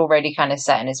and he's already kind of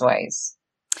set in his ways.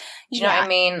 Do you know what I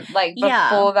mean? Like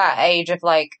before that age of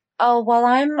like, oh, well,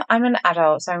 I'm an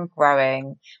adult, so I'm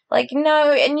growing. Like,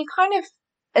 no, and you kind of,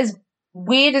 as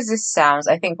weird as this sounds,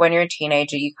 I think when you're a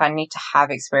teenager, you kind of need to have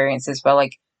experiences where,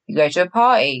 like, you go to a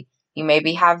party, you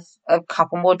maybe have a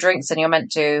couple more drinks than you're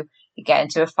meant to, you get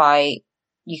into a fight,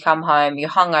 you come home, you're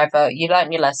hungover, you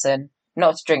learn your lesson,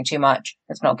 not to drink too much,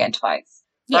 let's not get into fights,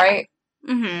 right?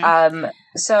 Mm-hmm.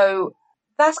 So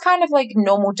that's kind of like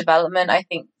normal development. I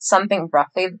think something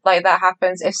roughly like that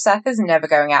happens. If Seth is never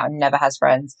going out and never has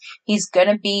friends, he's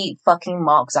gonna be fucking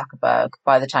Mark Zuckerberg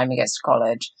by the time he gets to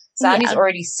college. Sandy's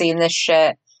already seen this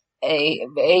shit.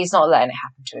 He's not letting it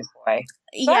happen to his boy.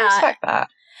 So I respect that.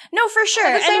 No, for sure.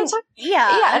 At the same time,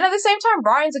 and at the same time,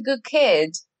 Ryan's a good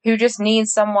kid who just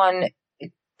needs someone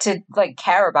to like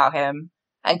care about him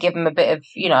and give him a bit of,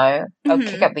 you know, a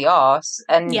kick up the arse,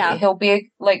 and he'll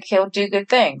do good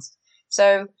things.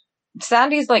 So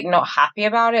Sandy's like not happy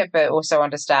about it, but also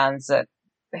understands that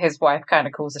his wife kind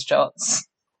of calls the shots.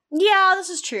 Yeah, this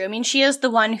is true. I mean, she is the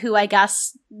one who, I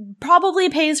guess, probably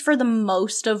pays for the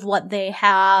most of what they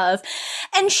have.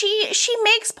 And she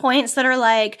makes points that are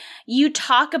like, you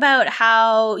talk about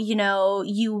how, you know,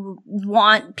 you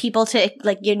want people to,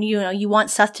 like, you know, you want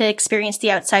Seth to experience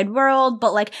the outside world,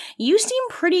 but, like, you seem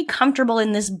pretty comfortable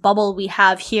in this bubble we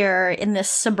have here in this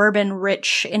suburban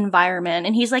rich environment.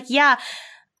 And he's like, yeah,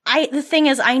 the thing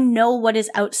is, I know what is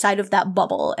outside of that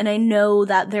bubble, and I know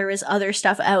that there is other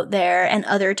stuff out there and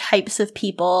other types of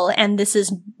people, and this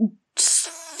is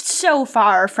so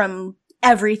far from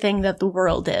everything that the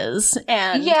world is.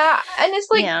 And and it's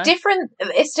like different.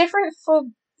 It's different for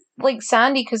like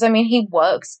Sandy, because I mean, he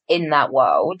works in that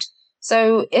world.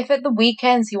 So if at the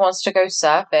weekends he wants to go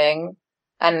surfing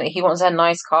and he wants a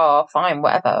nice car, fine,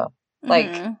 whatever.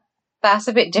 Like that's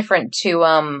a bit different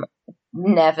to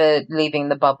never leaving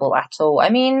the bubble at all. I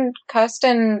mean,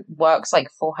 Kirsten works like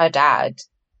for her dad.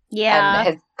 Yeah. And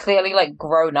has clearly like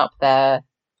grown up there.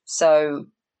 So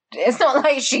it's not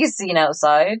like she's seen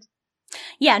outside.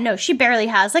 Yeah, no, she barely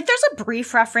has. Like, there's a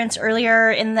brief reference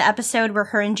earlier in the episode where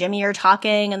her and Jimmy are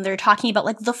talking, and they're talking about,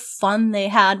 like, the fun they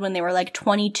had when they were, like,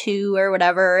 22 or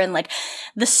whatever, and, like,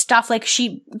 the stuff, like,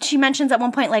 she mentions at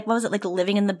one point, like, what was it, like,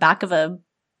 living in the back of a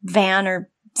van or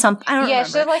something. I don't remember.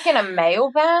 She was like in a mail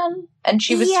van, and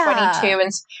she was 22,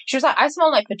 and she was like, I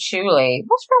smell like patchouli.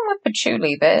 What's wrong with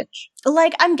patchouli, bitch?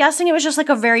 Like, I'm guessing it was just like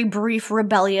a very brief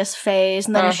rebellious phase,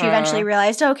 and then she eventually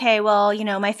realized, okay, well, you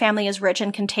know, my family is rich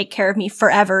and can take care of me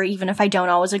forever, even if I don't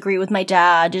always agree with my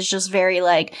dad, is just very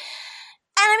like... And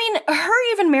I mean,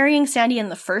 her even marrying Sandy in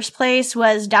the first place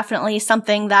was definitely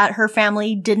something that her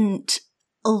family didn't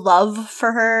love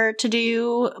for her to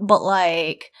do, but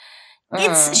like...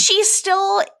 she's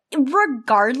still,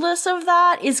 regardless of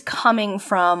that, is coming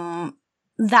from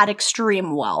that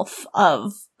extreme wealth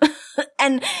of,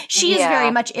 and she is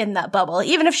very much in that bubble.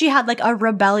 Even if she had like a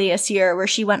rebellious year where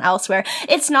she went elsewhere,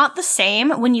 it's not the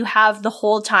same when you have the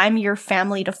whole time your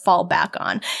family to fall back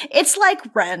on. It's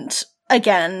like Rent.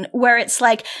 Again, where it's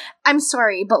like, I'm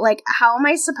sorry, but like, how am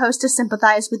I supposed to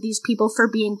sympathize with these people for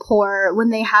being poor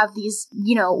when they have these,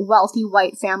 you know, wealthy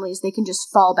white families they can just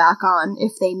fall back on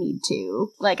if they need to?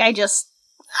 Like, I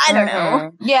don't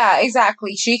know. Yeah,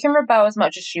 exactly. She can rebel as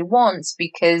much as she wants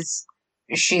because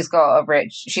she's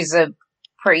a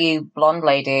pretty blonde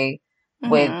lady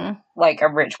with like a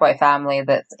rich white family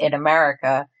that's in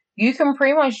America. You can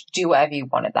pretty much do whatever you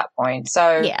want at that point.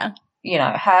 So, yeah. You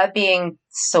know, her being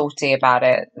salty about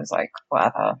it was like,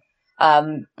 whatever.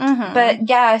 But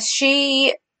yeah,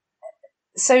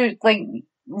 so like,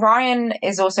 Ryan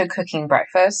is also cooking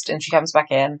breakfast, and she comes back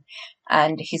in,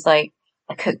 and he's like,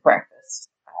 I cook breakfast.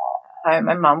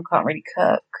 My mum can't really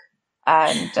cook,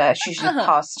 and she's usually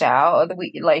passed out,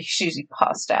 she's usually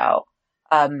passed out.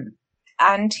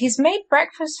 And he's made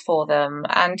breakfast for them,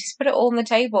 and he's put it all on the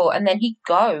table, and then he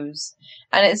goes.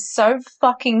 And it's so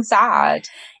fucking sad.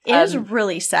 It is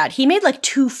really sad. He made, like,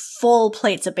 2 full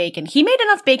plates of bacon. He made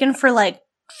enough bacon for, like,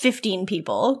 15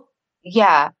 people.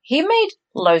 Yeah, he made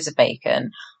loads of bacon.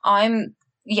 And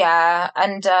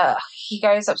he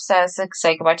goes upstairs to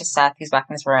say goodbye to Seth. He's back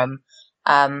in his room.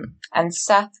 And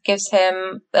Seth gives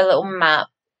him a little map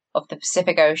of the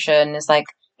Pacific Ocean. It's like,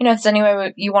 you know, if there's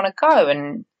anywhere you want to go,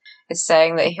 and is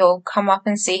saying that he'll come up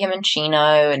and see him in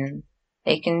Chino, and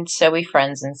they can still be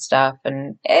friends and stuff,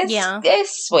 and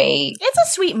it's sweet. It's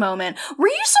a sweet moment. Were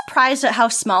you surprised at how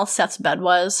small Seth's bed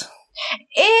was?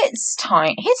 It's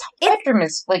tiny. His bedroom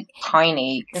is like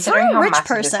tiny, considering how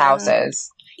massive his house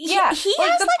is. He has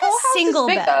like a single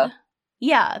bed.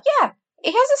 Yeah. Yeah.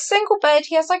 He has a single bed.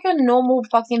 He has like a normal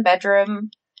fucking bedroom.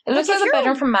 It looks like the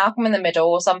bedroom from Malcolm in the Middle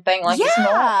or something. Like, it's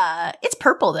not. It's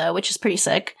purple though, which is pretty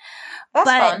sick. That's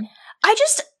fun.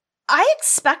 I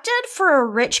expected for a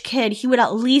rich kid he would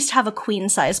at least have a queen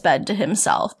size bed to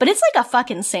himself, but it's like a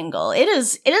fucking single. It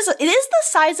is the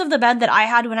size of the bed that I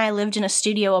had when I lived in a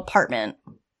studio apartment.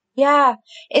 Yeah,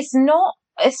 it's not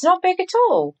big at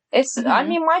all. I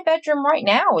mean, my bedroom right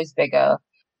now is bigger.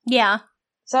 Yeah.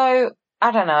 So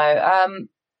I don't know.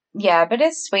 Yeah, but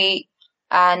it's sweet.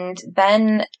 And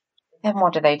then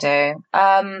what do they do?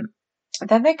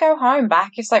 then they go home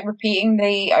back. It's like repeating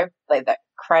the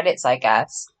credits, I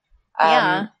guess.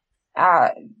 Yeah.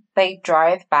 They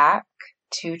drive back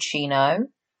to Chino,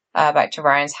 back to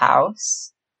Ryan's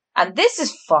house. And this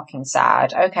is fucking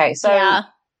sad. Okay, so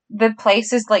the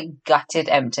place is like gutted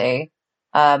empty.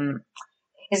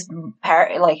 His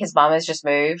mum has just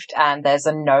moved, and there's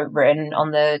a note written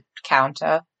on the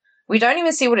counter. We don't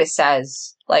even see what it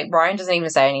says. Like, Ryan doesn't even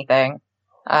say anything.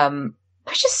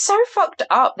 Which is so fucked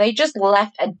up. They just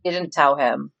left and didn't tell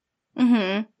him.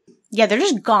 Mm-hmm. Yeah, they're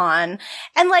just gone.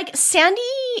 And, like, Sandy,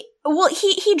 well,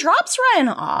 he drops Ryan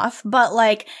off, but,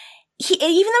 like,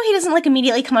 even though he doesn't, like,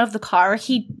 immediately come out of the car,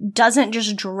 he doesn't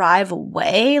just drive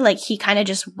away. Like, he kind of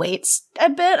just waits a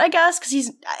bit, I guess,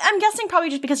 because I'm guessing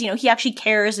probably just because, he actually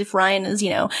cares if Ryan is,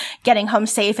 getting home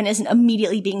safe and isn't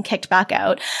immediately being kicked back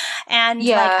out. And,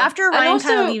 like, after Ryan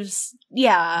kind of leaves,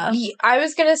 I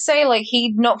was gonna say, like,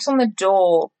 he knocks on the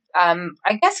door, I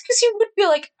guess because he would be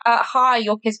like, hi,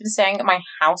 your kid's been staying at my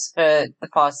house for the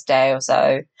past day or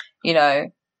so, Yeah.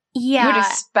 You would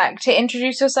expect to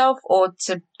introduce yourself or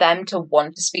to them to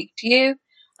want to speak to you.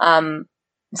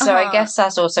 So I guess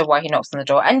that's also why he knocks on the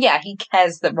door. And yeah, he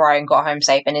cares that Ryan got home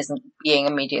safe and isn't being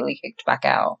immediately kicked back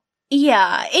out.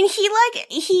 Yeah. And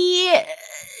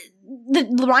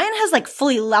Ryan has like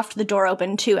fully left the door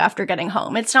open too after getting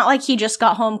home. It's not like he just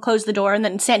got home, closed the door, and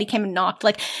then Sandy came and knocked.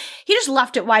 Like, he just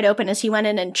left it wide open as he went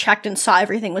in and checked and saw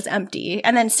everything was empty.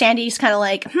 And then Sandy's kind of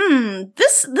like,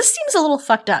 this seems a little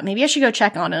fucked up. Maybe I should go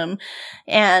check on him.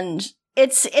 And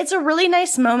it's a really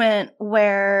nice moment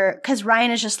cause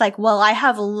Ryan is just like, well, I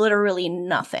have literally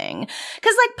nothing.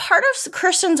 Cause like part of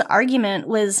Kirsten's argument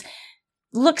was,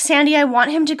 look, Sandy, I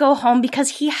want him to go home because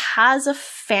he has a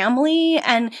family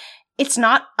and it's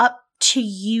not up to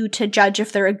you to judge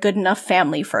if they're a good enough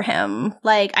family for him.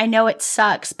 Like, I know it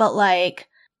sucks, but like,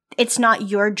 it's not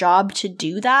your job to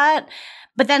do that.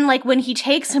 But then like when he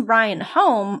takes Ryan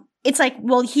home, it's like,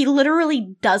 well, he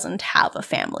literally doesn't have a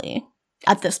family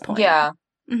at this point. Yeah.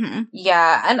 Mm-hmm.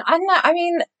 Yeah. And I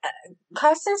mean,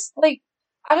 Kirsten's like,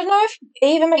 I don't know if it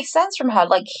even makes sense from her.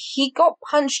 Like, he got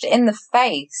punched in the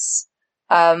face.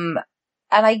 And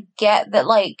I get that,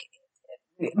 like,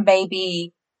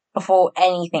 maybe before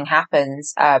anything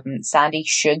happens, Sandy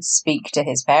should speak to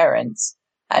his parents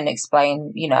and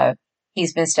explain,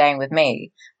 he's been staying with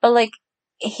me. But, like,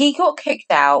 he got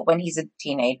kicked out when he's a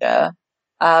teenager.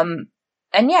 And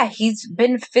yeah, he's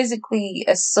been physically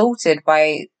assaulted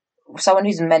by someone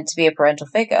who's meant to be a parental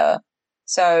figure.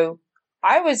 So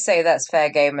I would say that's fair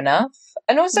game enough.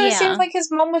 And also it seems like his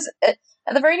mom was, at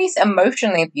the very least,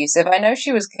 emotionally abusive. I know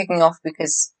she was kicking off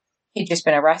because he'd just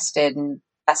been arrested, and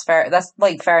that's fair. That's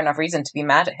like fair enough reason to be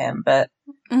mad at him. But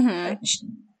I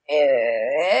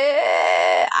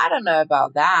don't know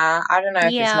about that. I don't know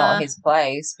if it's not his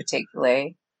place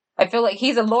particularly. I feel like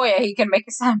he's a lawyer; he can make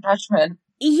a sound judgment.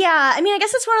 Yeah, I mean, I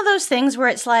guess it's one of those things where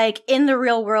it's like, in the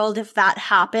real world, if that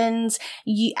happens,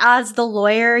 as the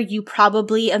lawyer, you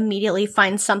probably immediately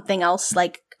find something else,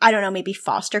 like, I don't know, maybe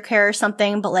foster care or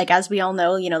something, but like, as we all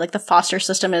know, like the foster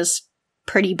system is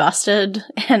pretty busted,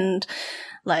 and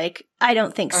like, I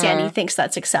don't think Sandy thinks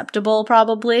that's acceptable,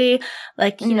 probably.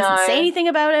 Like, he doesn't say anything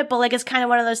about it, but like, it's kind of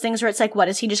one of those things where it's like, what,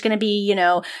 is he just going to be,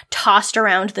 tossed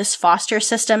around this foster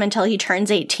system until he turns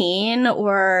 18?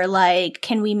 Or like,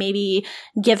 can we maybe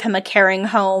give him a caring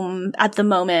home at the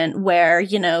moment where,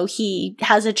 he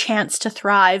has a chance to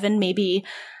thrive and maybe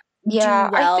do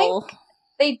well? I think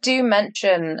they do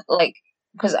mention, like,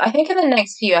 because I think in the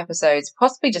next few episodes,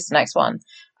 possibly just the next one,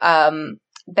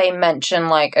 they mention,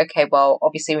 like, okay, well,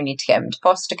 obviously we need to get him into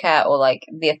foster care, or like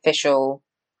the official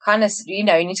kind of, you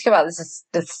need to go about this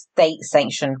the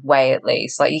state-sanctioned way, at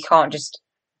least. Like, you can't just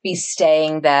be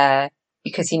staying there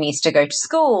because he needs to go to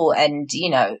school, and,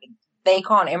 they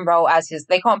can't enroll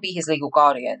they can't be his legal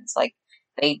guardians. Like,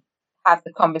 they have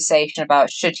the conversation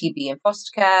about, should he be in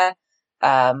foster care?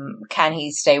 Can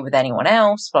he stay with anyone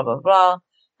else? Blah, blah, blah.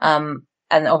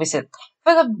 And obviously,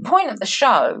 for the point of the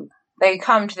show, they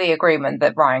come to the agreement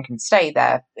that Ryan can stay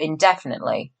there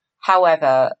indefinitely.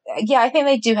 However, I think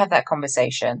they do have that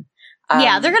conversation.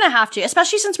 Yeah, they're gonna have to,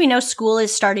 especially since we know school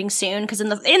is starting soon. Because in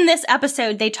this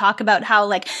episode, they talk about how,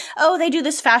 like, oh, they do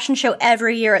this fashion show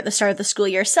every year at the start of the school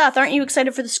year. Seth, aren't you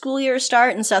excited for the school year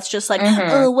start? And Seth's just like,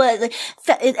 oh, what?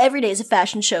 Every day is a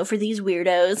fashion show for these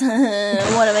weirdos.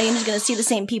 What, am I just gonna see the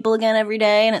same people again every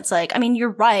day? And it's like, I mean, you're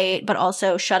right, but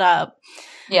also shut up.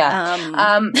 Yeah.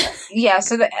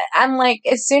 So and like,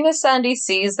 as soon as Sandy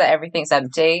sees that everything's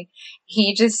empty,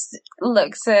 he just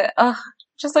looks at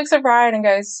Ryan and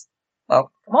goes, well,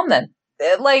 come on then.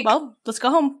 Like, well, let's go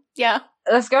home. Yeah.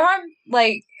 Let's go home.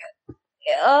 Like,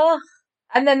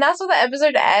 And then that's what the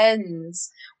episode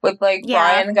ends with, like,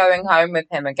 Ryan going home with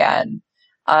him again.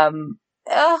 King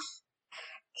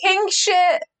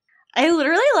shit. I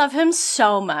literally love him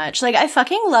so much. Like, I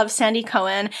fucking love Sandy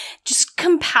Cohen. Just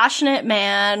compassionate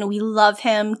man. We love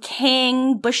him.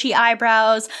 King, bushy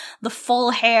eyebrows, the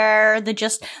full hair,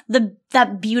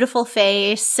 that beautiful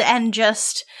face, and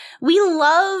just, we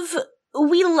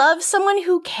love someone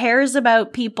who cares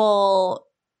about people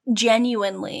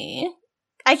genuinely.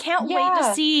 I can't wait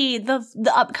to see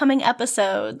the upcoming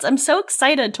episodes. I'm so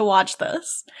excited to watch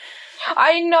this.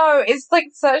 I know. It's like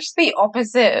such the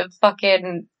opposite of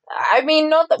fucking... I mean,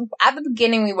 not that at the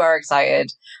beginning we were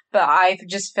excited, but I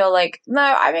just feel like, no,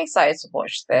 I'm excited to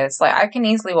watch this. Like, I can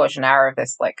easily watch an hour of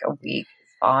this, like, a week.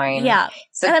 It's fine. Yeah.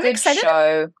 It's a good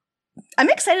show. I'm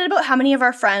excited about how many of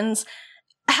our friends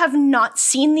have not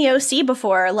seen the OC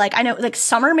before. Like, I know, like,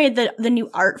 Summer made the new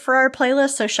art for our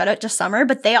playlist, so shout out to Summer,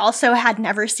 but they also had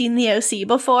never seen the OC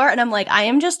before, and I'm like, I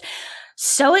am just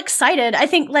so excited. I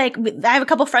think, like, I have a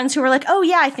couple friends who were like, oh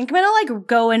yeah, I think I'm gonna, like,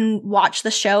 go and watch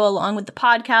the show along with the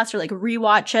podcast or, like,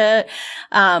 rewatch it.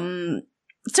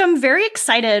 So I'm very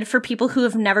excited for people who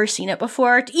have never seen it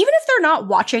before, even if they're not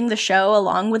watching the show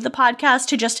along with the podcast,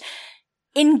 to just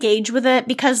engage with it,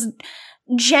 because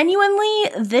genuinely,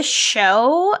 this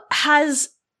show has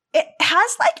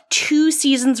like 2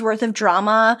 seasons worth of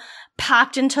drama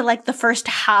packed into, like, the first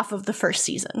half of the first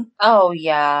season. Oh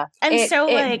yeah. And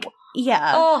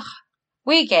yeah. Oh,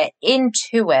 we get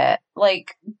into it.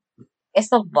 Like,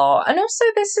 it's a lot. And also,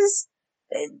 this is...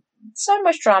 so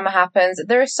much drama happens.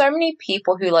 There are so many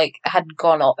people who, like, have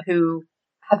gone on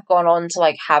to,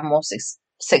 like, have more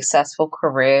successful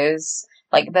careers.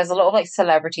 Like, there's a lot of, like,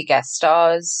 celebrity guest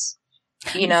stars.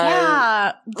 You know,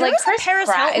 yeah. Like, Chris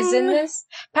Pratt is in this.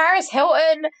 Paris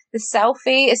Hilton, the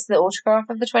selfie is the autograph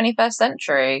of the 21st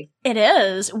century. It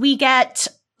is. We get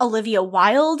Olivia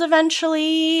Wilde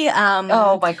eventually.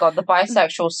 Oh my god, the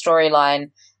bisexual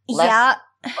storyline. Yeah.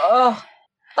 Oh,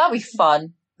 that'll be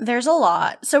fun. There's a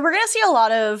lot. So we're going to see a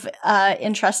lot of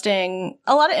interesting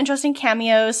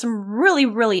cameos, some really,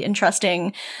 really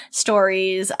interesting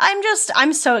stories.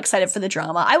 I'm so excited for the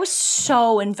drama. I was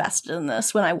so invested in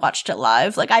this when I watched it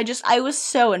live. Like, I was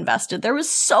so invested. There was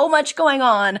so much going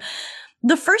on.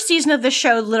 The first season of this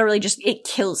show literally just, it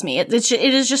kills me. It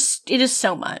is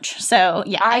so much. So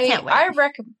yeah, I can't wait. I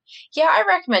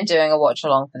recommend doing a watch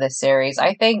along for this series.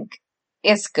 I think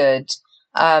it's good.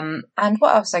 And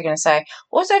what else was I going to say?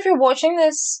 Also, if you're watching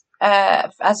this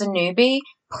as a newbie,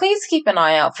 please keep an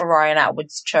eye out for Ryan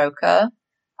Atwood's choker.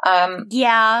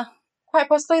 Yeah. Quite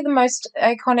possibly the most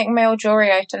iconic male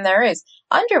jewelry item there is.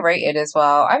 Underrated as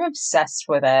well. I'm obsessed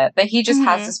with it. But he just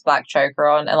has this black choker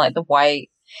on, and, like, the white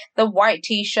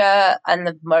t-shirt and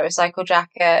the motorcycle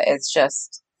jacket. It's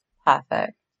just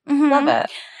perfect. Love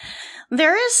it.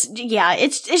 There is, yeah,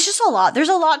 it's just a lot. There's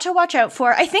a lot to watch out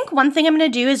for. I think one thing I'm going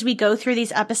to do as we go through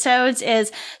these episodes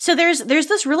is, so there's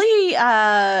this really,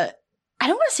 I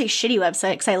don't want to say shitty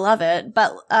website because I love it,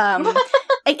 but,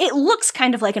 it looks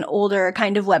kind of like an older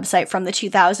kind of website from the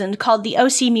 2000s called the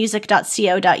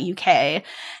ocmusic.co.uk.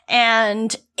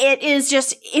 And it is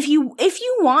just, if you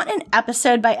want an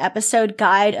episode by episode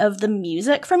guide of the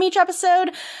music from each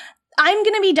episode, I'm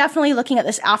going to be definitely looking at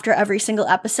this after every single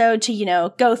episode to, you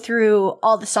know, go through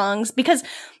all the songs, because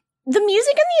the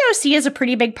music in the OC is a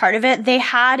pretty big part of it. They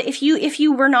had, if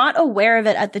you were not aware of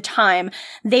it at the time,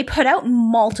 they put out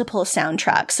multiple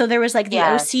soundtracks. So there was, like, the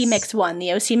OC Mix 1,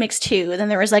 the OC Mix 2, then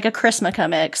there was, like, a Chrismukkah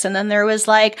mix, and then there was,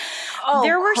 like,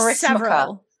 there were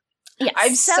several. Yeah,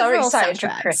 I'm so excited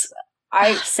for Chris.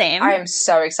 Same. I am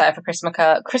so excited for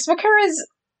Chrismukkah. Chrismukkah is...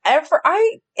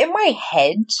 in my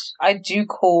head, I do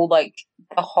call, like,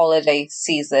 the holiday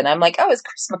season, I'm like, oh, it's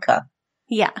Chrismukkah.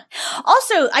 Yeah.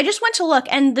 Also, I just went to look,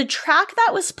 and the track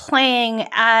that was playing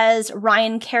as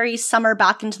Ryan carries Summer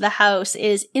back into the house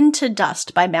is Into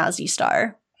Dust by Mazzy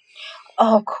Star.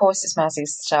 Oh, of course it's Mazzy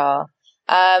Star.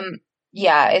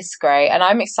 Yeah, it's great, and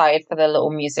I'm excited for the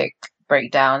little music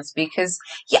breakdowns, because,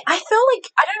 yeah, I feel like,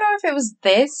 I don't know if it was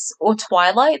this or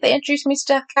Twilight that introduced me to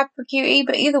Death Cab for Cutie,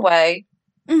 but either way,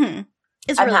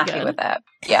 It's I'm really happy good with it.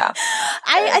 Yeah.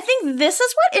 I think this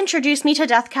is what introduced me to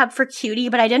Death Cab for Cutie,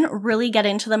 but I didn't really get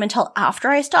into them until after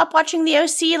I stopped watching the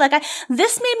OC. Like,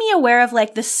 this made me aware of,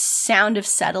 like, the sound of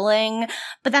settling,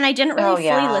 but then I didn't really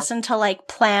fully listen to, like,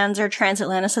 Plans or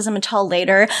Transatlanticism until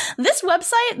later. This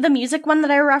website, the music one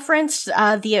that I referenced, the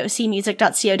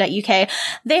ocmusic.co.uk,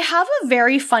 they have a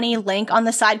very funny link on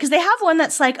the side, because they have one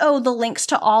that's like, oh, the links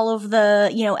to all of the,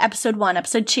 you know, episode 1,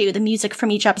 episode 2, the music from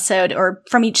each episode or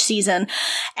from each season.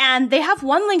 And they have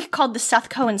one link called the Seth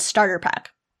Cohen Starter Pack.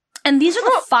 And these are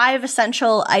the 5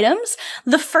 essential items.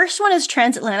 The first one is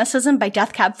Transatlanticism by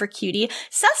Death Cab for Cutie.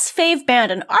 Seth's fave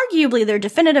band and arguably their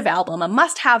definitive album, a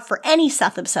must-have for any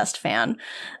Seth-obsessed fan.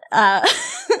 I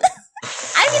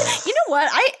mean, you know what?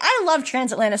 I love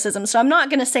Transatlanticism, so I'm not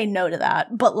gonna say no to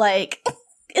that, but like,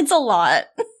 it's a lot.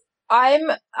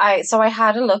 So I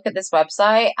had a look at this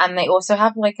website, and they also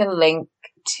have like a link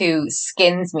to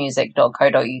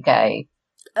skinsmusic.co.uk.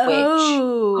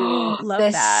 Oh, which, love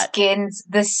the that.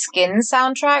 The Skins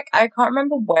soundtrack, I can't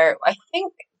remember where, I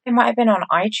think it might have been on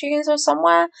iTunes or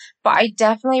somewhere, but I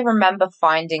definitely remember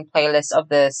finding playlists of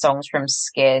the songs from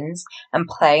Skins and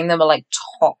playing them at like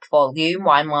top volume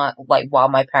while my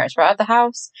parents were at the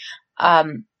house.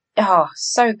 Oh,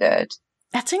 so good.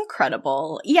 That's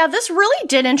incredible. Yeah, this really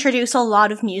did introduce a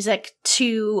lot of music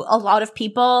to a lot of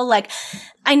people. Like,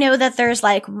 I know that there's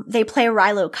like, they play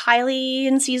Rilo Kiley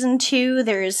in season 2.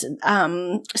 There's,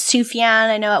 Sufjan.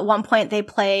 I know at one point they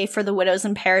play For the Widows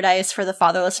in Paradise for the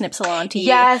Fatherless and Ypsilanti.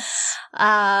 Yes.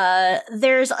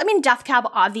 Death Cab,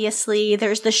 obviously.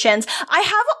 There's the Shins. I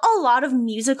have a lot of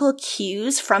musical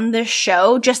cues from this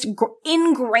show just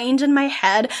ingrained in my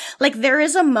head. Like, there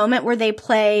is a moment where they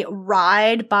play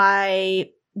Ride by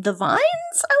The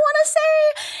Vines, I want to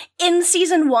say, in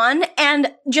season 1,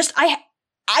 and just, I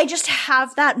just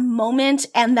have that moment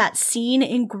and that scene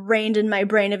ingrained in my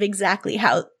brain of exactly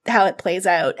how it plays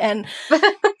out. And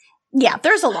yeah,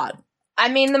 there's a lot. I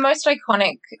mean, the most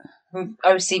iconic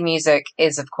OC music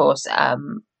is, of course,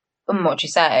 What You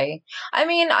Say. I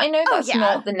mean, I know that's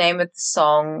not the name of the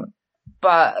song,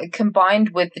 but combined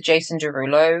with the Jason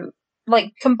Derulo,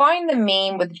 like, combine the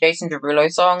meme with the Jason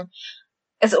Derulo song,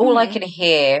 is all I can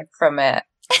hear from it.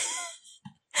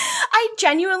 I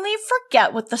genuinely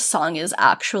forget what the song is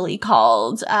actually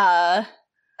called.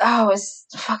 It's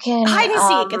fucking Hide and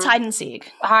Seek. It's Hide and Seek.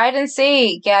 Hide and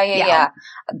Seek. Yeah.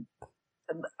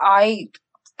 I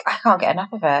can't get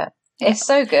enough of it. It's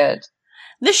so good.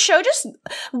 The show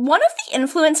one of the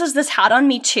influences this had on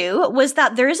me too was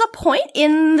that there is a point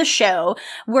in the show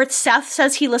where Seth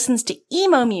says he listens to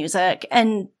emo music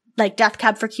and like Death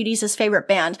Cab for Cutie is his favorite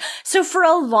band. So for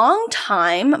a long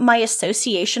time, my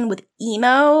association with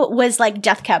emo was like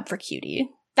Death Cab for Cutie.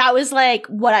 That was like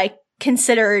what I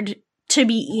considered to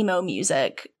be emo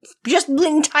music, just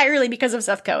entirely because of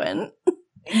Seth Cohen.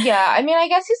 Yeah, I mean, I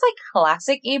guess he's like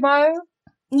classic emo.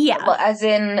 Yeah. As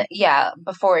in,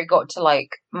 before it got to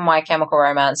like My Chemical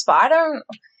Romance, but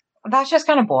that's just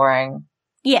kind of boring.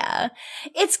 Yeah.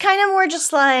 It's kind of more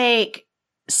just like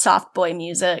soft boy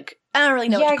music. I don't really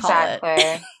know what to call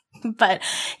it. But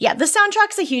yeah, the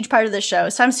soundtrack's a huge part of the show,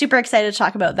 so I'm super excited to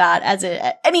talk about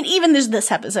that even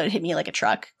this episode hit me like a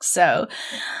truck. So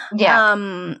yeah.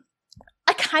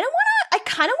 I kind of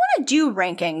want to do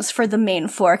rankings for the main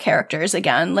 4 characters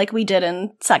again, like we did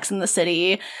in Sex and the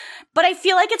City. But I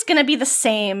feel like it's gonna be the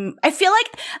same. I feel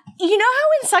like, you know how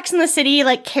in Sex and the City,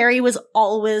 like Carrie was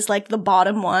always like the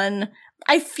bottom one?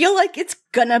 I feel like it's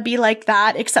gonna be like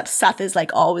that, except Seth is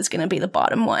like always gonna be the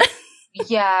bottom one.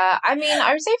 Yeah, I mean,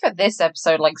 I would say for this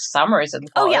episode, like Summer is at the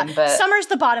bottom. Oh yeah, but Summer's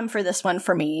the bottom for this one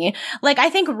for me. Like, I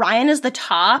think Ryan is the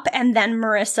top, and then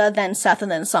Marissa, then Seth,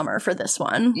 and then Summer for this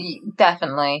one.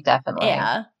 Definitely.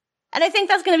 Yeah. And I think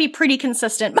that's going to be pretty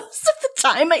consistent most of the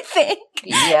time, I think.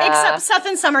 Yeah. Except Seth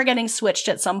and Summer getting switched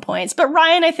at some points. But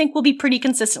Ryan, I think, will be pretty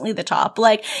consistently the top.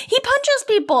 Like, he punches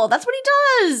people. That's what he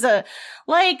does.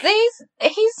 Like,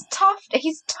 he's tough.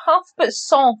 He's tough, but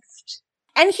soft.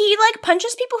 And he, like,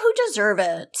 punches people who deserve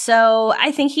it. So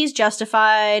I think he's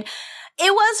justified.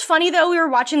 It was funny, though, we were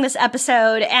watching this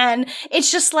episode, and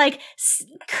it's just, like,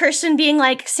 Kirsten being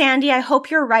like, Sandy, I hope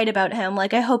you're right about him.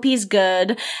 Like, I hope he's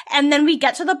good. And then we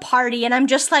get to the party, and I'm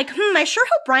just like, I sure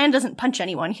hope Brian doesn't punch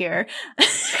anyone here.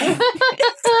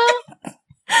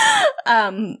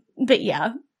 But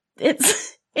yeah,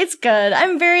 it's good.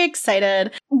 I'm very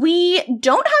excited. We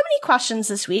don't have any questions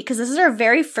this week because this is our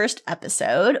very first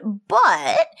episode,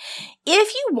 but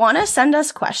if you want to send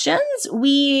us questions,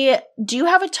 we do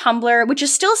have a Tumblr, which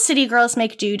is still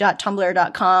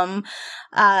citygirlsmakedo.tumblr.com.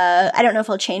 I don't know if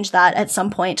I'll change that at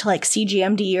some point to like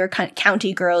CGMD or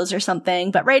County Girls or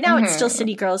something, but right now it's still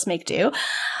City Girls Make Do.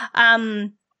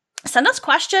 Send us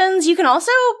questions. You can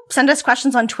also send us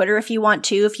questions on Twitter if you want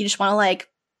to, if you just want to like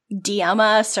DM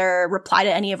us or reply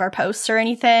to any of our posts or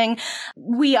anything.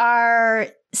 We are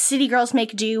City Girls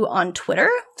Make Do on Twitter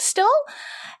still.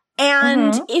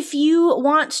 And if you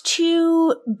want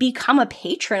to become a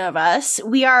patron of us,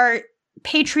 we are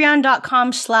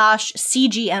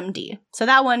patreon.com/CGMD. So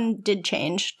that one did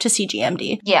change to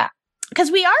CGMD. Yeah.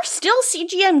 Because we are still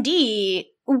CGMD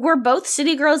we're both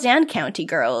city girls and county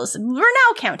girls. We're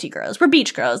now county girls. We're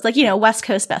beach girls. Like, West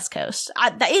Coast, Best Coast.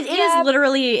 It is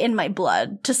literally in my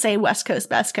blood to say West Coast,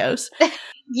 Best Coast.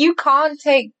 You can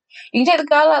take the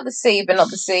girl out of the sea, but not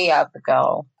the sea out of the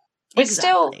girl. We're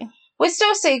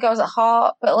still seagulls at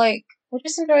heart, but like, we're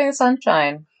just enjoying the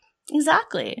sunshine.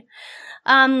 Exactly.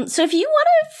 So if you want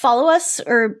to follow us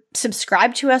or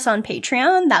subscribe to us on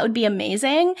Patreon, that would be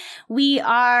amazing. We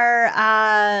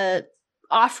are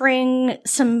offering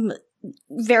some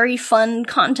very fun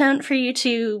content for you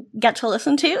to get to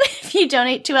listen to if you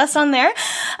donate to us on there.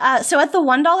 So at the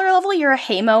 $1 level, you're a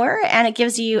haymower, and it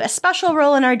gives you a special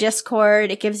role in our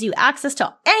Discord. It gives you access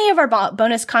to any of our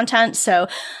bonus content. So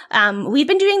we've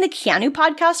been doing the Keanu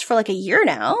podcast for like a year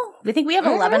now. I think we have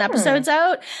 11 episodes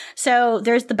out. So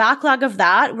there's the backlog of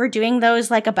that. We're doing those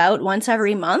like about once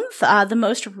every month. The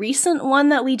most recent one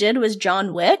that we did was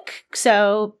John Wick.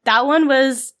 So that one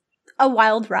was a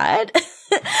wild ride.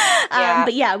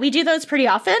 But yeah, we do those pretty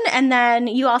often. And then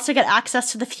you also get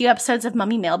access to the few episodes of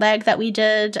Mummy Mailbag that we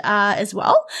did as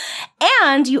well.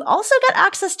 And you also get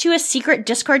access to a secret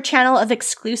Discord channel of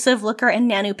exclusive Looker and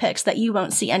Nanu pics that you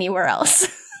won't see anywhere else.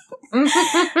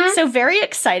 So very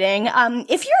exciting.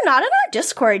 If you're not in our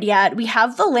Discord yet, we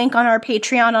have the link on our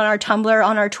Patreon, on our Tumblr,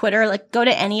 on our Twitter. Like, go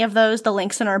to any of those. The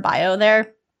link's in our bio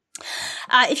there.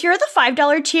 If you're the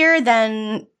 $5 tier,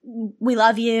 then we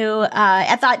love you.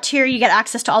 At that tier, you get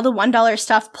access to all the $1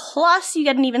 stuff, plus you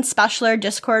get an even specialer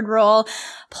Discord role,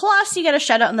 plus you get a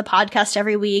shout out in the podcast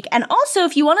every week. And also,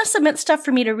 if you want to submit stuff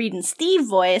for me to read in Steve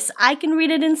voice, I can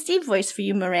read it in Steve voice for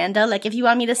you, Miranda. Like, if you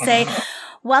want me to say,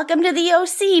 welcome to the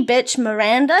OC, bitch,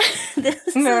 Miranda. This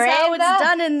is how it's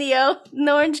done in the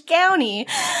Orange County.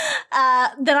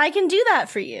 Then I can do that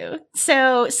for you.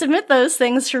 So submit those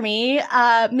things for me.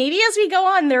 Maybe as we go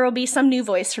on, there will be some new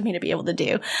voice for me to be able to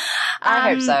do.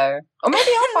 I hope so. Or maybe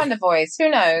I'll find a voice. Who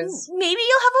knows? Maybe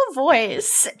you'll have a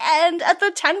voice. And at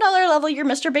the $10 level, you're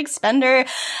Mr. Big Spender.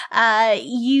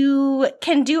 You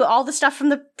can do all the stuff from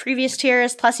the previous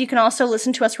tiers. Plus, you can also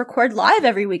listen to us record live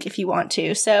every week if you want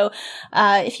to. So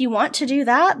if you want to do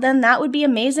that, then that would be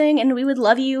amazing. And we would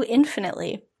love you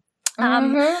infinitely.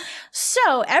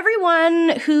 So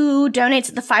everyone who donates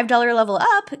at the $5 level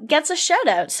up gets a shout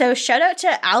out. So shout out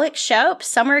to Alex Schaup,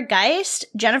 Summer Geist,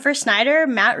 Jennifer Snyder,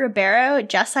 Matt Ribeiro,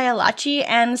 Jess Ayalachi,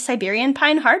 and Siberian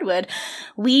Pine Hardwood.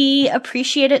 We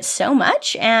appreciate it so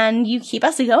much, and you keep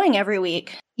us going every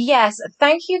week. Yes,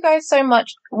 thank you guys so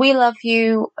much. We love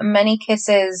you. Many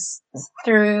kisses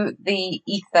through the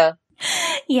ether.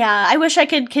 Yeah, I wish I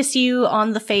could kiss you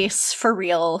on the face for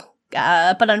real.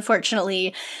 But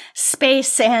unfortunately,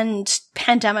 space and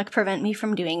pandemic prevent me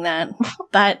from doing that.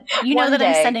 But you know that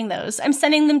I'm sending those. I'm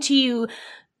sending them to you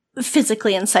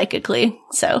physically and psychically.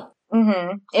 So,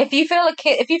 if you feel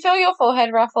your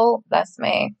forehead ruffle, that's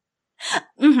me.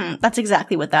 That's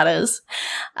exactly what that is.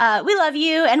 We love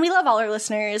you, and we love all our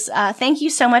listeners. Thank you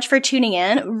so much for tuning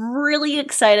in. Really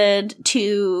excited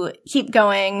to keep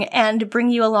going and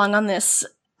bring you along on this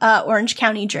Orange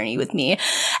County journey with me.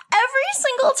 Every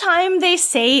single time they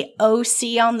say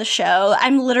OC on the show,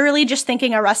 I'm literally just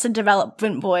thinking Arrested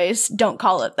Development Boys. Don't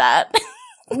call it that.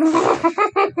 But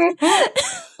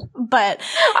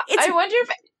I wonder if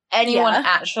anyone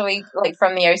actually, like,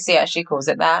 from the OC actually calls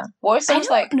it that. Or it sounds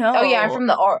like, know. Oh yeah, I'm from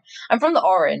the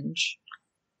Orange.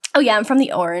 Oh yeah, I'm from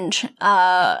the Orange.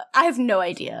 I have no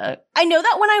idea. I know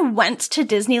that when I went to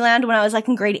Disneyland when I was like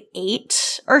in grade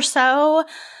 8 or so,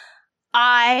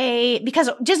 because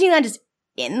Disneyland is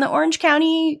in the Orange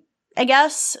County, I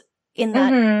guess, in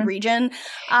that region.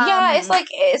 Because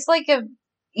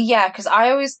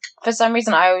for some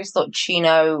reason, I always thought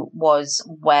Chino was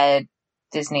where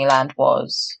Disneyland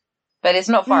was, but it's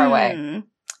not far away.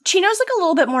 Chino's like a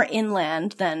little bit more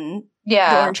inland than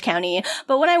the Orange County.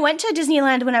 But when I went to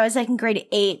Disneyland when I was like in grade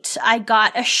 8, I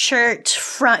got a shirt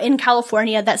in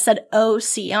California that said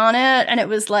OC on it, and it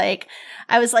was like,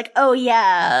 I was like, oh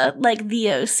yeah, like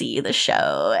the OC, the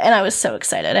show. And I was so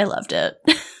excited. I loved it.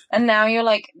 And now you're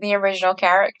like the original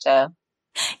character.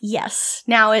 Yes.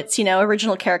 Now it's,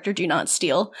 original character, do not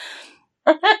steal.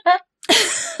 All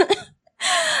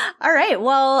right.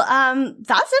 Well,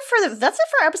 that's it for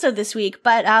our episode this week,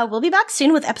 but we'll be back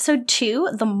soon with episode 2,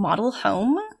 The Model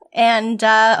Home. And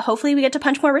hopefully we get to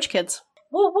punch more rich kids.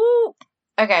 Woo woo.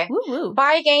 Okay. Woo woo.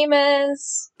 Bye,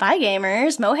 gamers. Bye,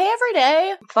 gamers. Mohe every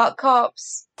day. Fuck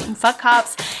cops. And fuck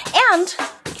cops. And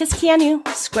kiss Keanu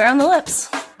square on the lips.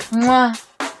 Mwah.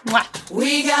 Mwah.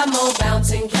 We got more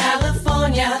bounce in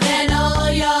California than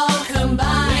all y'all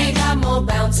combined. We got more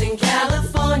bounce in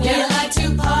California. We like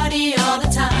to party all the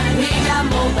time. We got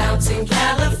more bounce in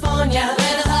California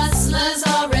where the hustlers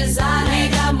all reside. We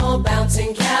got more bounce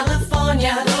in California.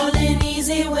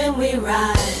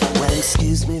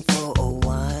 me for a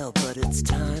while, but it's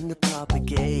time to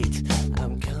propagate.